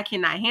me. I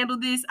cannot handle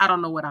this. I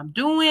don't know what I'm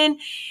doing.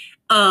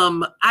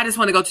 I just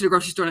want to go to the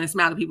grocery store and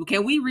smile at people.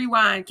 Can we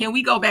rewind? Can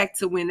we go back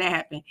to when that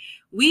happened?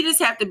 We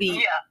just have to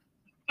be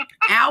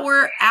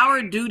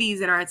our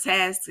duties and our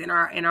tasks and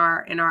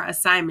our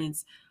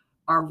assignments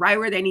are right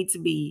where they need to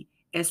be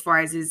as far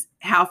as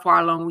how far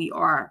along we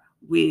are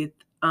with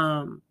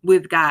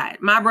God.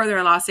 My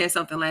brother-in-law said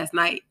something last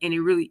night, and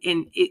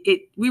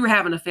we were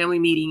having a family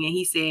meeting, and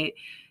he said,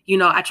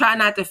 I try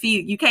not to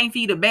you can't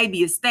feed a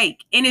baby a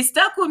steak. And it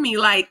stuck with me,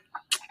 like,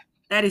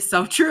 that is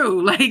so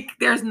true. Like,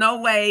 there's no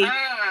way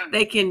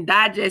they can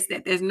digest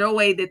that. There's no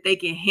way that they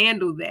can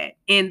handle that.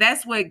 And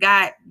that's what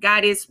God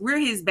is. We're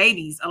his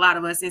babies, a lot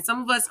of us. And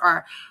some of us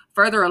are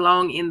further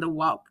along in the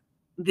walk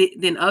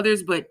than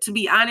others. But to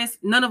be honest,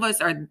 none of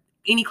us are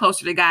any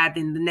closer to God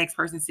than the next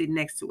person sitting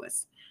next to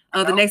us,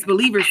 the next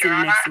believer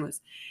sitting next to us.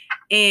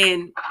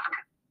 And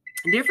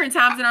different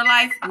times in our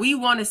life, we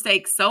want a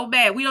steak so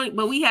bad.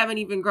 But we haven't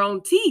even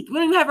grown teeth. We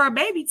don't even have our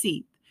baby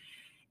teeth.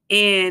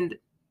 And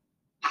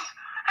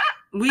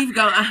we've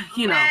gone,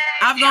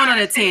 I've gone on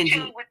a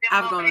tangent. No, you went on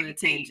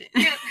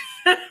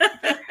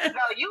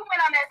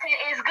that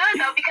tangent. It's good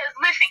though, because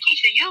listen,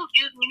 Keisha, you're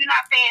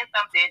not saying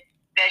something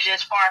that's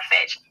just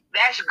far-fetched.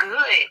 That's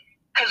good.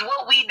 Because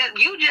what we do,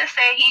 you just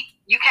said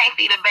you can't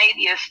feed a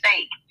baby a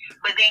steak.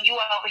 But then you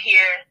over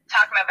here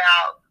talking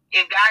about,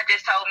 if God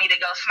just told me to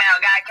go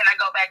smile, God, can I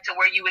go back to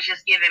where you was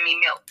just giving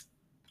me milk?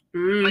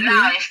 Mm-hmm. But no,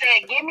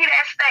 instead, give me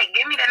that steak.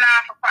 Give me the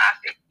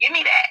non-for-profit. Give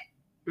me that.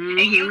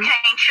 Mm-hmm. And you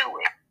can't chew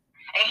it.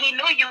 And he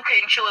knew you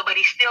couldn't chew it, but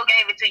he still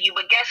gave it to you.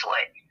 But guess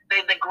what?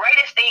 The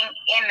greatest thing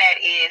in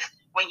that is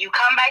When you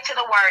come back to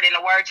the word and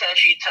the word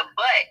tells you to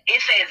but, it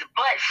says,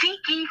 but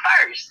seek ye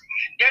first.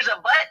 There's a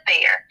but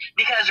there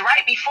because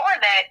right before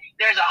that,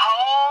 there's a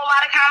whole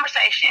lot of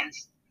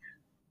conversations.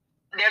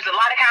 There's a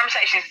lot of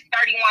conversations.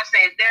 31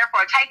 says,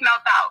 therefore take no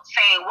thought,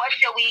 saying, what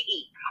shall we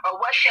eat? Or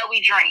what shall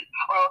we drink?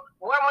 Or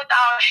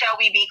wherewithal shall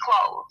we be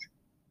clothed?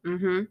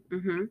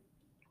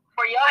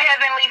 For your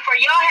heavenly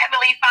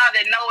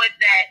Father knoweth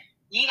that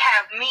ye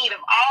have need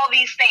of all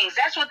these things.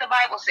 That's what the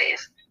Bible says.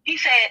 He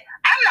said,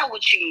 I know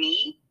what you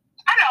need.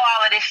 I know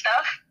all of this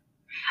stuff.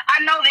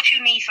 I know that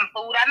you need some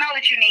food. I know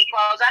that you need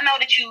clothes. I know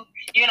that you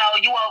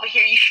over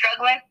here, you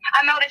struggling.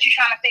 I know that you're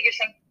trying to figure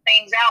some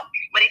things out.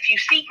 But if you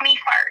seek me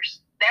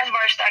first, that's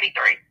verse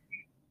 33,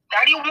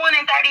 31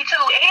 and 32,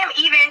 and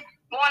even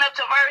going up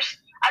to verse,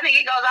 I think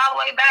it goes all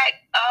the way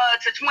back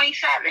to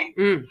 27.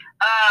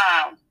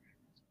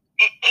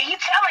 He's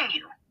telling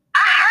you,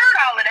 I heard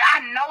all of that.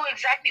 I know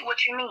exactly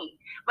what you need.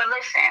 But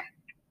listen,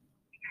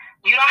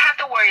 you don't have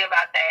to worry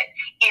about that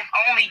if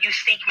only you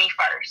seek me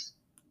first.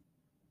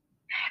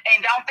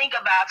 And don't think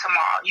about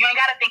tomorrow. You ain't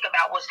got to think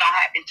about what's going to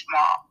happen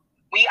tomorrow.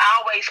 We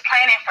always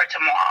planning for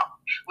tomorrow.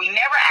 We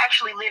never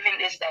actually live in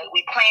this day.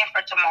 We plan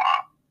for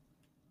tomorrow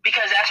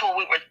because that's what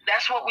we were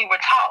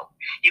taught.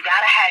 You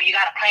got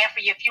to plan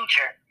for your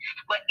future.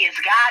 But is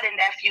God in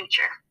that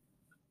future?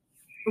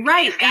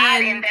 Right. Is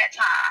God in that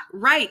time?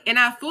 Right. And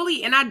I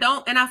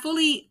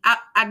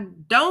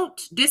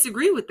don't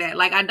disagree with that.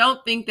 Like, I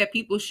don't think that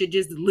people should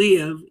just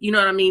live, you know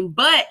what I mean?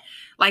 But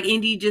like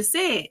Indy just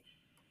said,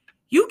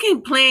 you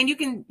can plan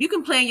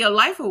your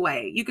life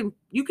away. You can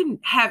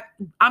have,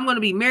 I'm going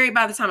to be married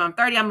by the time I'm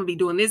 30. I'm going to be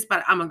doing this,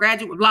 but I'm a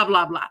graduate, blah,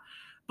 blah, blah.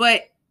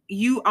 But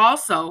you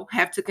also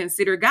have to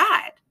consider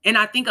God. And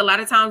I think a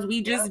lot of times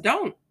we just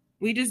don't.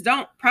 We just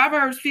don't.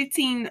 Proverbs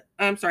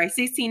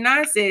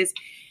 16:9 says,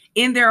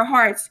 in their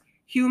hearts,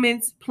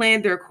 humans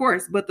plan their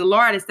course, but the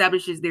Lord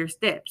establishes their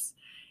steps.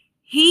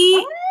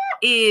 I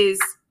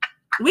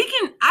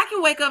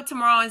can wake up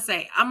tomorrow and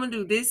say, I'm going to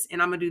do this and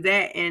I'm going to do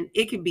that. And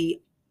it can be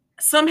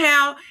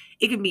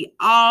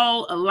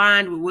all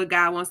aligned with what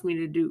God wants me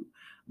to do.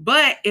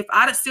 But if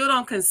I still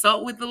don't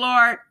consult with the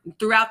Lord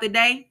throughout the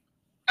day,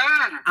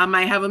 I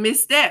might have a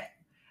misstep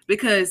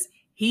because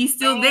he's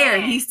still there.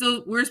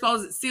 We're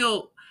supposed to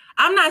still,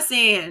 I'm not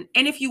saying,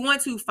 and if you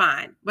want to,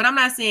 fine, but I'm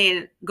not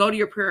saying go to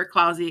your prayer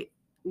closet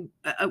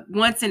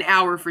once an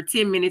hour for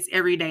 10 minutes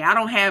every day. I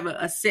don't have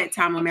a set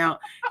time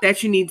amount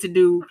that you need to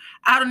do.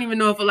 I don't even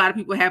know if a lot of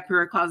people have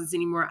prayer closets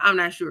anymore. I'm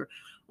not sure.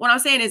 What I'm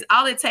saying is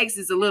all it takes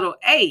is a little,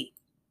 hey,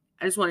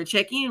 I just want to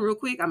check in real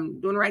quick. I'm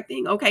doing the right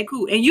thing. Okay,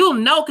 cool. And you'll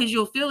know because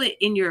you'll feel it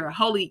in your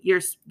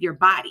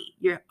body,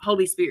 your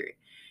Holy Spirit.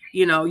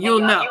 You'll know. You'll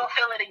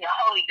feel it in your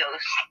Holy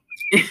Ghost.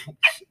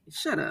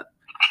 Shut up.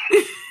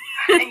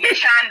 In your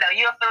Shondo.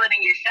 You'll feel it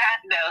in your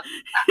Shondo.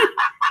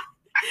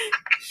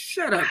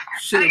 Shut up.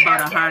 Should have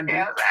bought a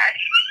Honda.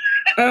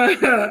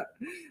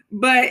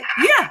 But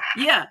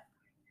yeah.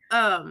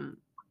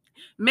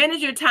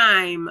 Manage your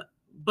time,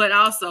 but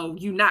also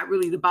you're not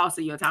really the boss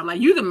of your time.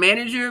 Like, you're the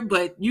manager,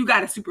 but you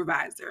got a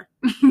supervisor.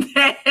 You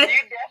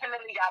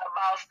definitely got a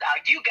boss,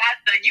 dog. You got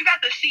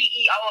the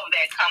CEO of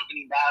that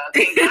company, dog.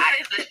 And God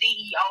is the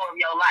CEO of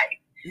your life.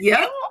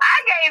 Yep. I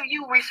gave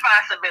you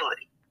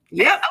responsibility.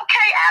 Yep.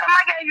 Okay, Adam,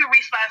 I gave you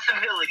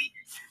responsibility.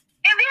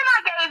 And then I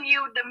gave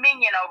you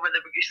dominion over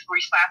the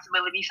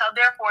responsibility. So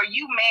therefore,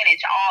 you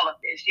manage all of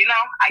this.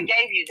 I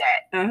gave you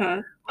that.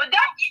 But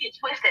don't get it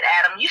twisted,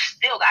 Adam. You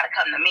still got to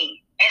come to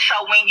me. And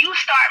so when you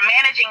start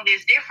managing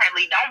this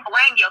differently, don't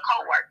blame your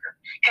coworker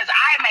because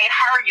I made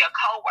her your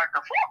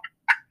coworker.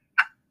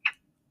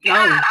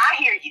 God,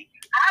 I hear you.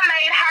 I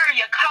made her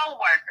your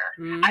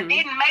coworker. I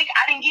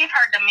didn't give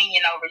her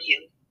dominion over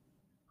you.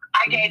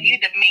 I gave you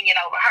dominion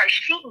over her.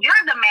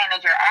 You're the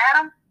manager,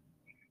 Adam.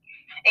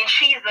 And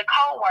she's the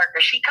co-worker.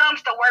 She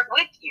comes to work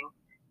with you.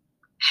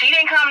 She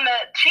didn't come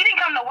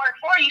to work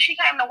for you. She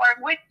came to work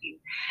with you.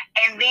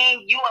 And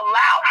then you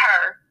allowed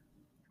her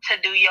to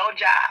do your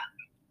job.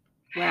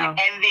 Wow.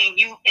 And then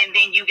you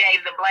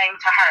gave the blame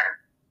to her.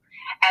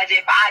 As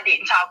if I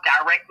didn't talk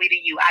directly to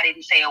you. I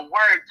didn't say a word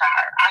to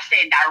her. I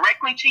said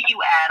directly to you,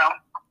 Adam,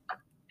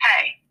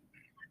 hey,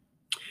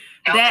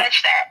 don't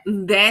touch that.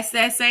 That's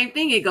that same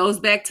thing. It goes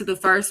back to the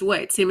first,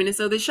 10 minutes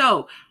of the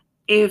show.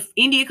 If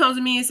India comes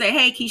to me and say,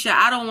 hey, Keisha,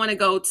 I don't want to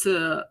go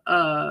to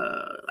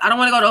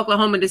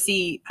Oklahoma to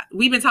see,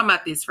 we've been talking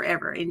about this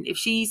forever. And if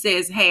she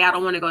says, hey, I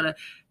don't want to go to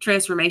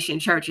Transformation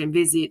Church and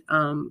visit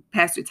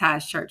Pastor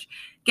Ty's church,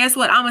 guess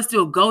what? I'm going to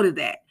still go to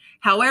that.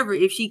 However,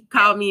 if she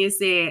called me and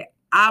said,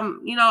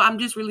 I'm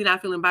just really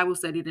not feeling Bible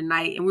study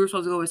tonight, and we were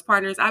supposed to go as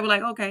partners, I'd be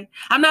like, okay,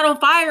 I'm not on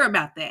fire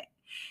about that.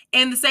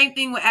 And the same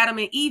thing with Adam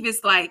and Eve.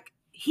 It's like,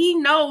 he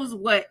knows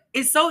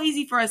it's so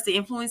easy for us to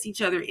influence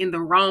each other in the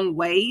wrong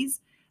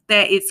ways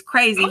that it's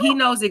crazy. He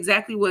knows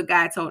exactly what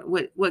God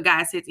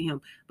said to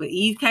him. But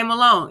Eve came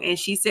along and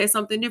she said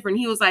something different.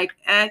 He was like,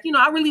 I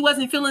really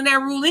wasn't feeling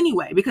that rule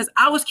anyway, because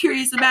I was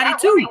curious about it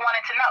too. I really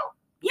wanted to know.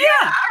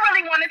 Yeah. I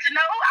really wanted to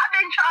know. I've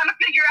been trying to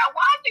figure out,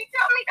 why did you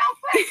tell me don't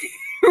play?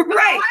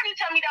 Right. Why did you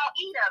tell me don't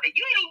eat of of it.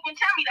 You didn't even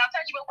tell me don't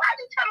touch it, but why'd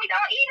you tell me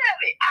don't eat of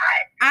it?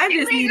 I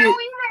just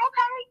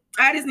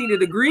needed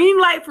a green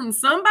light from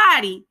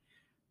somebody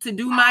to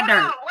do my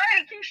dirt.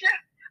 Wait, Keisha.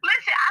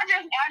 Listen, I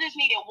just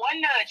needed one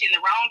nudge in the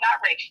wrong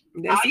direction.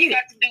 All you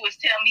got to do is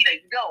tell me to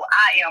go.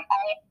 I am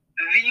on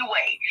the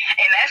way.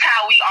 And that's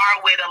how we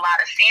are with a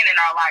lot of sin in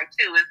our life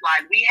too. It's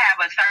like we have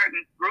a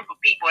certain group of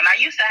people. And I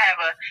used to have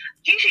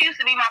Keisha used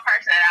to be my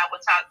person that I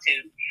would talk to.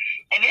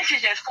 And this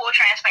is just full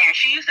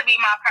transparency. She used to be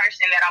my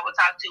person that I would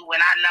talk to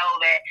when I know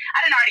that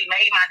I didn't already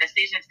made my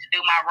decisions to do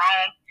my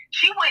wrong.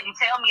 She wouldn't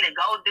tell me to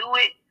go do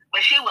it,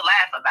 but she would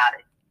laugh about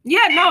it.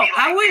 Yeah, no,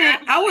 I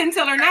wouldn't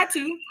tell her not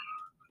to.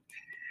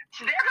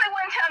 She definitely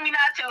wouldn't tell me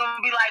not to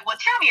and be like, well,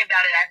 tell me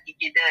about it after you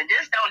get done.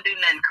 Just don't do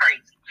nothing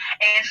crazy.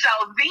 And so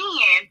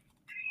then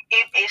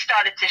it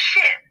started to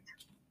shift.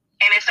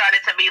 And it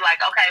started to be like,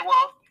 okay,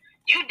 well,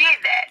 you did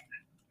that.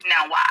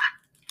 Now why?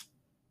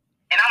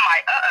 And I'm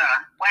like,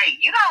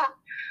 wait, you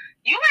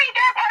ain't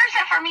that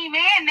person for me,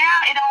 man. Now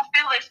it don't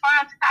feel as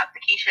fun to talk to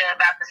Keisha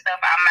about the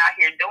stuff I'm out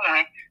here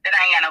doing that I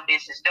ain't got no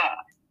business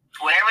doing.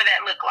 Whatever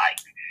that look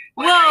like.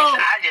 Well,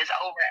 I just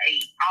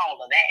overate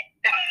all of that.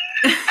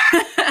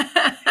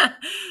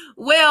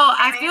 Well,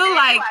 I feel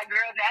like, girl,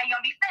 now you're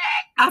gonna be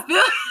fat.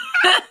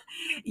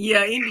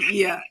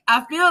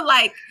 I feel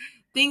like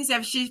things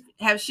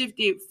have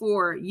shifted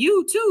for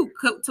you too,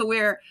 to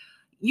where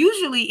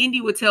usually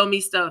Indy would tell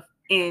me stuff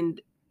and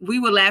we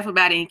would laugh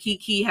about it and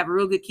Kiki have a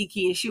real good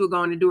Kiki and she would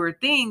go on and do her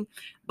thing.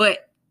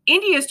 But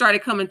India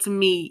started coming to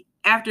me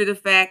after the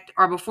fact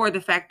or before the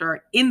fact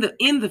or in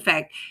the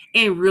fact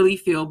and really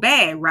feel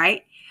bad,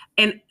 right?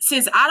 And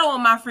since I don't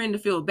want my friend to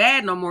feel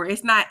bad no more,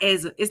 it's not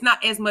as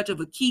much of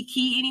a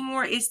key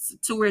anymore. It's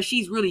to where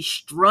she's really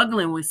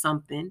struggling with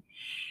something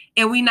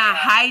and we're not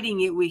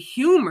hiding it with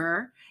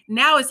humor.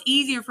 Now it's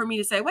easier for me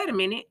to say, wait a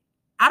minute,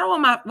 I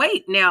don't want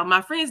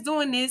my friend's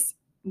doing this,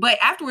 but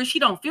afterwards she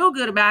don't feel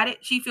good about it.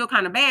 She feel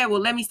kind of bad. Well,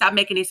 let me stop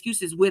making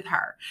excuses with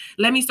her.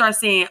 Let me start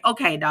saying,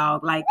 okay,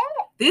 dog, like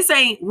this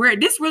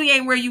really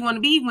ain't where you want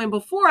to be. When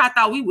before I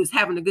thought we was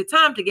having a good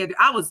time together.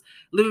 I was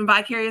living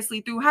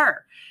vicariously through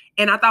her.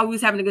 And I thought we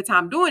was having a good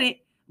time doing it.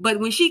 But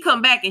when she come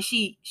back and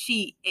she's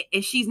beat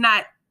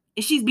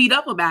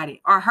up about it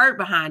or hurt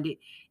behind it,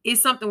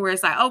 it's something where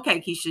it's like, okay,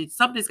 Keisha,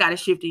 something's got to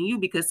shift in you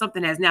because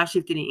something has now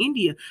shifted in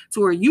India to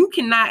where you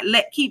cannot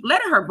keep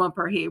letting her bump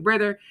her head,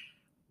 whether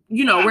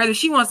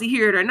she wants to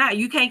hear it or not.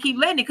 You can't keep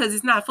letting it because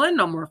it's not fun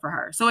no more for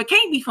her. So it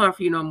can't be fun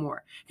for you no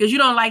more because you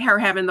don't like her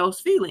having those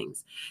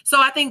feelings.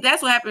 So I think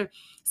that's what happened.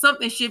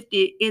 Something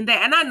shifted in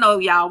that. And I know,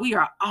 y'all, we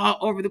are all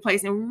over the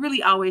place and we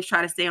really always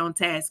try to stay on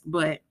task,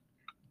 but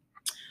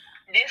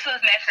this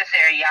was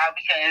necessary, y'all,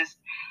 because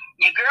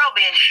your girl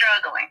been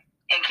struggling.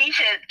 And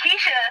Keisha,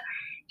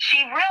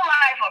 she real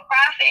life a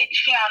prophet.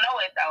 She don't know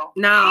it, though.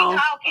 No. She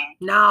talking.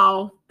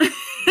 No.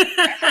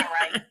 That's all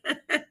right.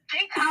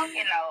 She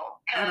talking, though.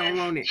 I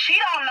don't want it. She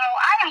don't know.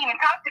 I didn't even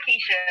talk to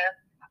Keisha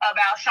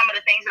about some of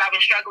the things that I've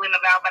been struggling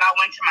about, but I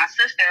went to my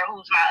sister,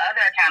 who's my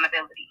other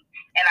accountability,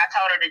 and I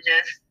told her to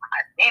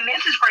and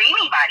this is for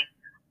anybody.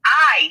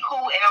 I, who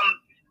am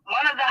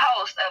one of the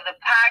hosts of the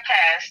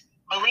podcast,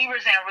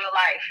 Believers in Real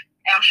Life,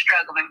 am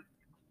struggling.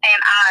 And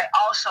I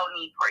also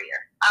need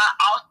prayer. I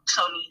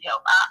also need help.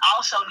 I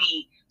also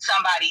need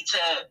somebody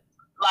to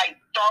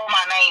throw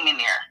my name in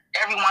there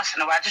every once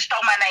in a while. Just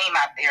throw my name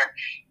out there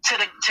to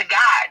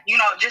God.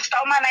 Just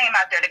throw my name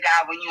out there to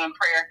God when you're in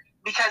prayer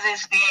because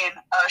it's been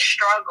a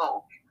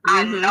struggle. Mm-hmm.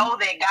 I know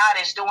that God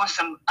is doing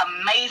some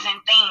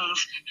amazing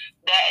things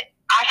that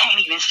I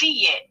can't even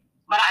see yet.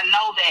 But I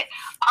know that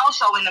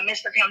also in the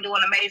midst of him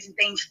doing amazing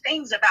things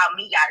about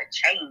me got to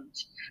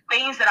change.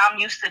 Things that I'm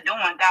used to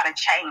doing got to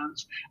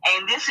change.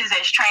 And this is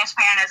as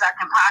transparent as I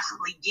can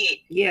possibly get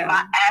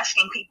by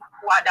asking people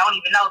who I don't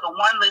even know, the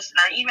one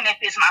listener, even if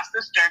it's my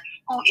sister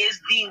who is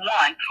the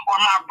one, or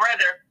my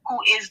brother who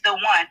is the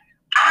one.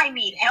 I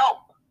need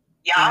help,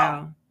 y'all.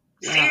 Wow.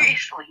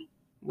 Seriously.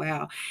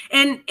 Wow.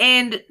 And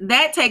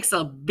that takes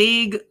a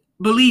big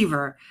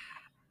believer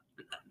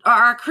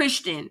or a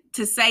Christian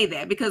to say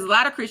that, because a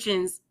lot of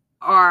Christians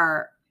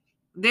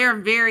they're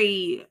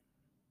very,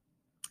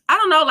 I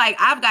don't know, like,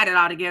 I've got it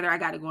all together. I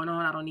got it going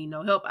on. I don't need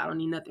no help. I don't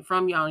need nothing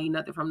from you. I don't need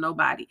nothing from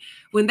nobody.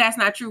 When that's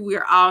not true,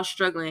 we're all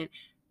struggling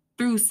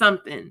through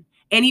something.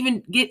 And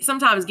even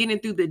sometimes getting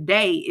through the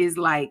day is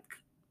like,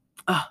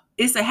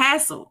 it's a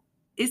hassle.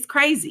 It's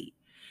crazy.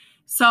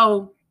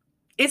 So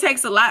it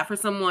takes a lot for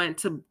someone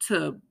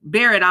to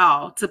bear it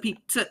all to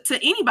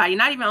anybody,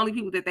 not even only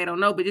people that they don't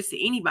know, but just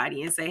to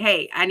anybody and say,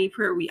 hey, I need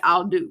prayer. We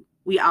all do.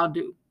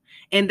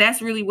 And that's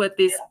really what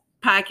this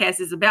podcast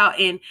is about.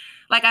 And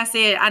like I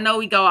said, I know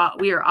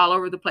we are all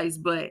over the place,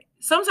 but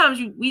sometimes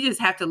we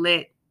just have to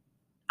we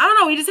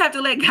just have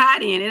to let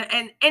God in.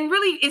 And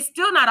really, it's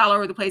still not all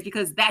over the place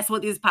because that's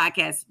what this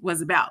podcast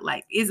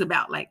is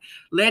about,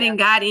 letting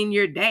God in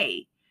your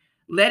day,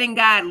 letting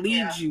God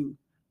lead you.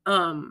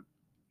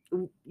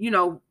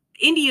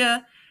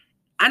 India,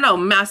 I know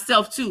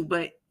myself too,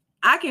 but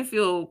I can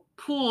feel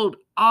pulled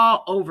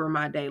all over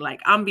my day. Like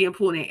I'm being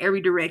pulled in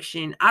every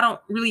direction. I don't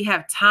really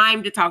have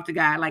time to talk to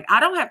God. Like I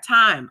don't have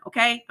time.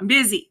 Okay. I'm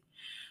busy.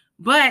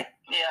 But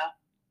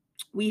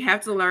we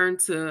have to learn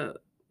to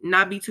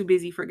not be too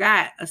busy for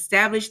God.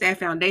 Establish that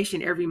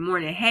foundation every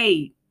morning.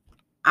 Hey,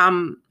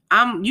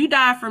 you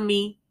died for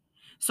me,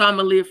 so I'm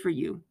gonna live for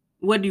you.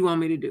 What do you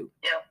want me to do?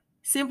 Yep.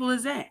 Simple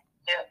as that.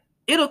 Yep.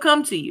 It'll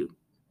come to you.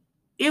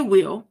 It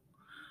will.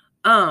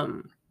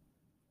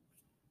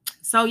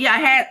 So yeah, I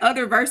had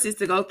other verses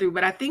to go through,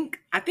 but I think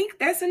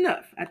that's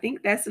enough. I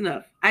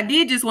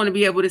did just want to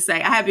be able to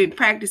say I have been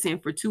practicing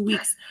for 2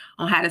 weeks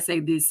on how to say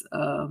this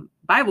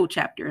Bible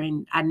chapter,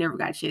 and I never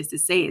got a chance to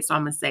say it. So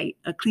I'm gonna say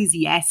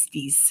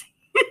Ecclesiastes.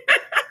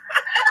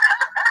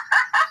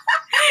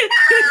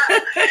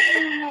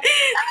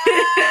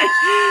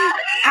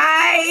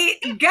 I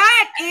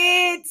got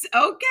it.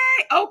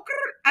 Okay. Oh,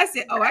 I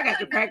said, I got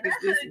to practice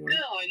this one.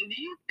 That's a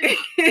good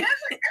one.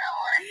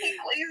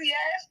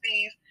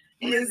 Ecclesiastes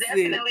is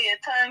definitely a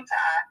tongue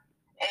tie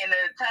and a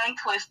tongue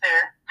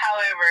twister.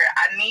 However,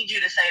 I need you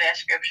to say that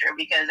scripture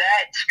because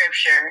that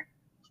scripture,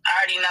 I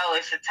already know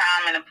it's a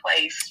time and a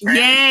place.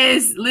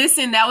 Yes.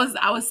 Listen, I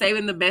was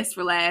saving the best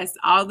for last.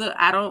 All the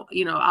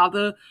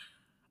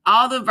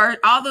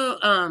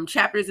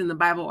chapters in the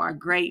Bible are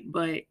great,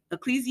 but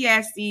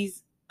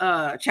Ecclesiastes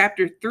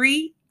chapter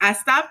 3, I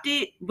stopped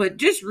it, but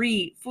just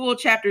read full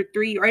chapter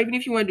 3, or even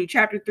if you want to do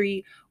chapter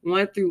 3,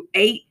 1 through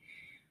 8.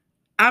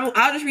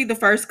 I'll just read the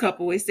first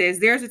couple. It says,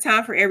 there's a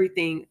time for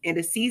everything and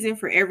a season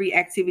for every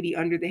activity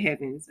under the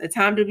heavens, a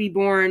time to be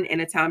born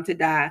and a time to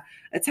die,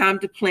 a time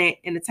to plant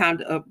and a time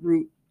to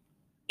uproot.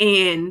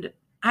 And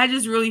I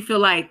just really feel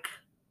like,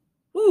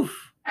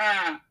 oof.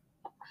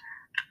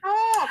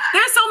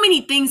 There's so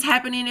many things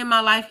happening in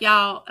my life,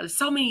 y'all.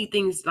 So many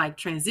things like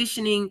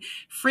transitioning.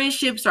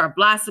 Friendships are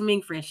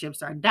blossoming.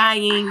 Friendships are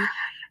dying.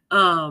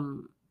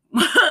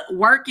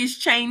 Work is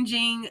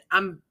changing.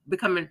 I'm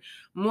becoming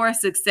more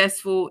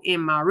successful in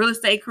my real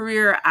estate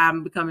career.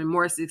 I'm becoming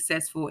more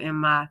successful in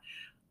my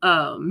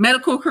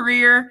medical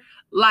career.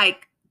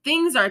 Like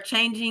things are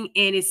changing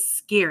and it's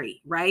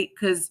scary, right?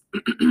 Because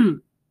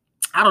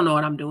I don't know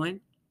what I'm doing.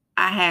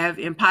 I have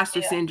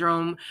imposter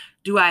syndrome.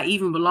 Do I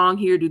even belong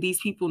here? Do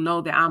these people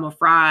know that I'm a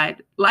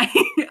fraud? Like,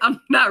 I'm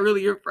not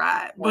really a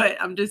fraud, but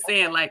I'm just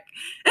saying, like,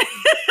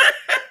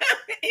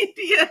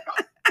 India.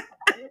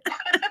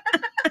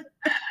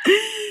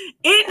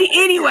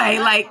 Anyway,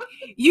 like,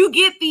 you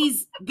get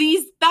these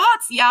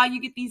thoughts, y'all.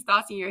 You get these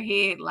thoughts in your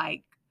head,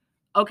 like,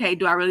 okay,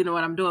 do I really know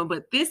what I'm doing?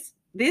 But this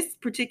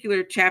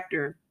particular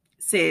chapter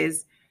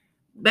says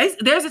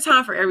there's a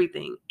time for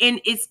everything, and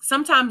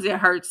sometimes it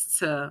hurts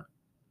to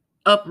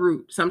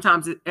uproot.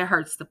 Sometimes it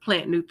hurts to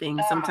plant new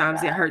things.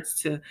 Sometimes it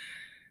hurts to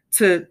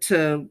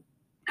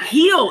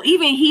heal.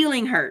 Even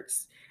healing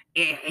hurts.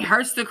 It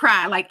hurts to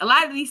cry. Like a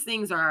lot of these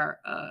things are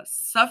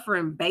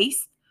suffering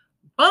based,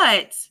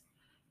 but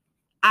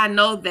I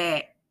know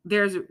that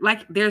there's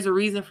a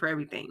reason for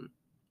everything,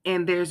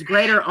 and there's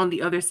greater on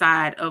the other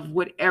side of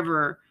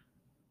whatever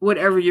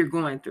you're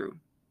going through.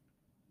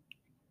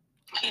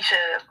 Keisha,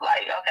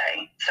 like,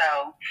 okay, so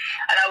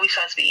I know we're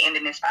supposed to be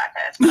ending this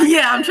podcast.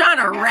 Yeah, I'm trying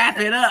to wrap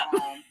it up.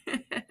 I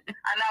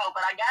know,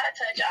 but I gotta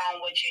touch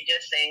on what you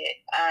just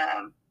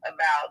said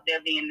about there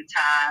being a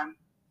time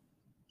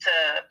to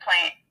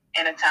plant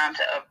and a time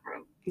to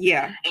uproot.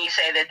 Yeah. And you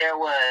say that there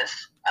was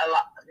a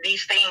lot.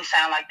 These things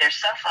sound like they're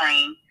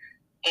suffering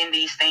in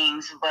these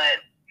things,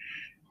 but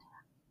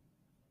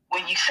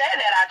when you said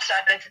that, I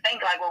started to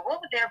think like, well, what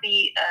would there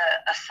be?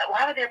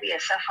 Why would there be a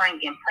suffering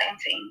in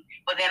planting?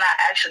 But then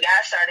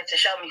God started to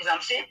show me because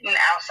I'm sitting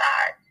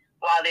outside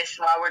while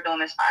we're doing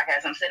this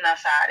podcast. I'm sitting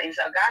outside, and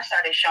so God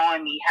started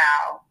showing me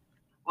how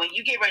when you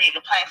get ready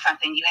to plant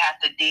something, you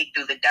have to dig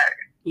through the dirt.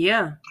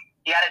 Yeah,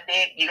 you gotta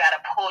dig. You gotta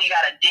pull. You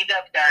gotta dig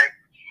up dirt,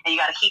 and you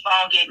gotta keep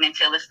on getting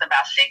until it's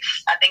about 6.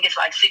 I think it's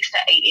like 6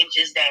 to 8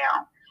 inches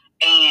down,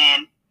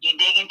 and you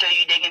digging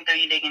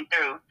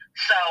through.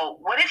 So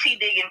what is he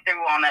digging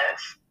through on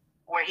us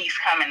where he's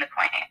coming to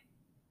plant?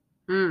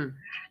 And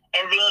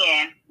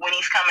then when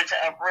he's coming to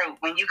uproot,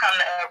 when you come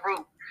to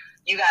uproot,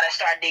 you got to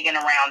start digging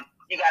around.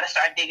 You got to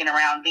start digging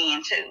around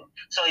then too.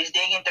 So he's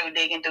digging through,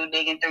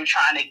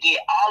 trying to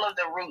get all of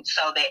the roots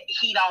so that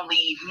he don't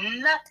leave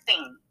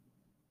nothing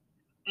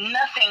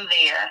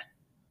there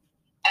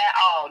at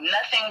all.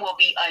 Nothing will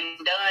be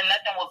undone.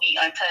 Nothing will be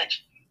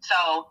untouched.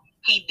 So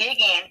he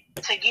digging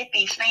to get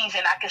these things,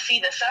 and I can see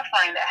the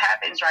suffering that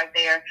happens right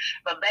there.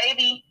 But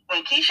baby,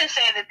 when Keisha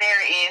said that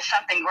there is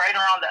something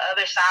greater on the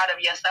other side of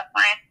your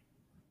suffering,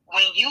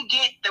 when you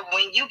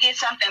get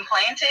something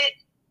planted,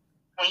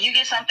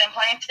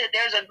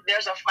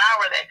 there's a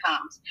flower that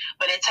comes.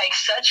 But it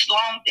takes a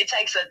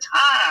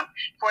time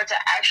for it to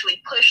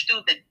actually push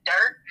through the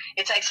dirt.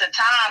 It takes a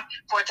time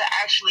for it to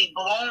actually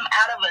bloom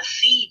out of a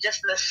seed,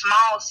 just a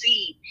small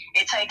seed.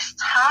 It takes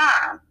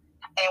time.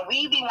 And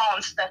we be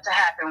wanting stuff to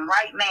happen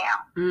right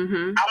now.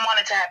 Mm-hmm. I want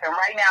it to happen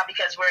right now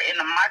because we're in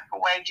the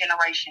microwave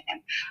generation.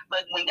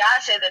 But when God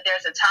said that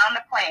there's a time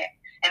to plant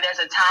and there's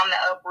a time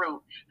to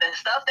uproot, the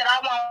stuff that I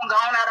want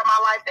gone out of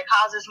my life that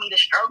causes me to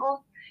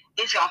struggle,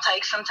 It's going to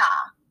take some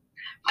time.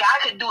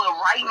 God could do it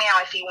right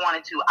now if he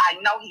wanted to. I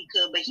know he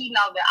could, but he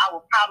knows that I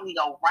will probably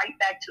go right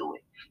back to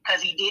it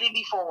because he did it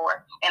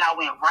before and I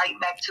went right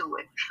back to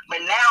it. But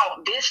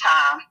now this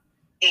time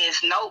is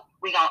nope,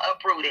 we're going to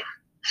uproot it.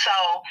 So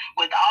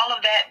with all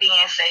of that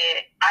being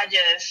said, I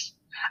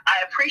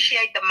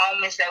appreciate the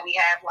moments that we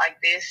have like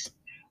this.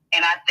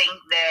 And I think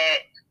that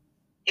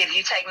if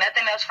you take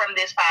nothing else from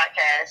this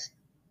podcast,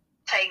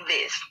 take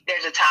this.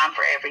 There's a time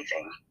for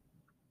everything.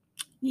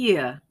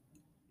 Yeah,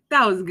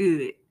 that was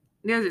good.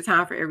 There's a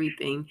time for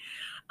everything.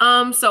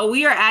 So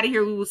we are out of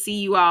here. We will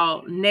see you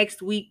all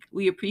next week.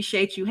 We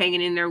appreciate you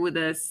hanging in there with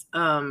us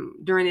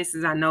during this,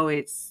 as I know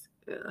it's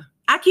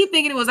I keep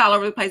thinking it was all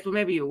over the place, but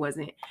maybe it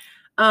wasn't.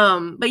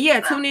 But yeah,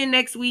 tune in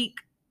next week.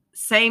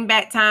 Same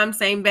bat time,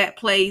 same bat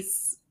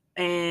place.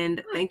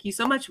 And thank you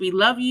so much. We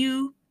love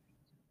you.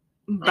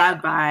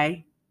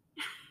 Bye-bye.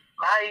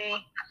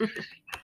 Bye.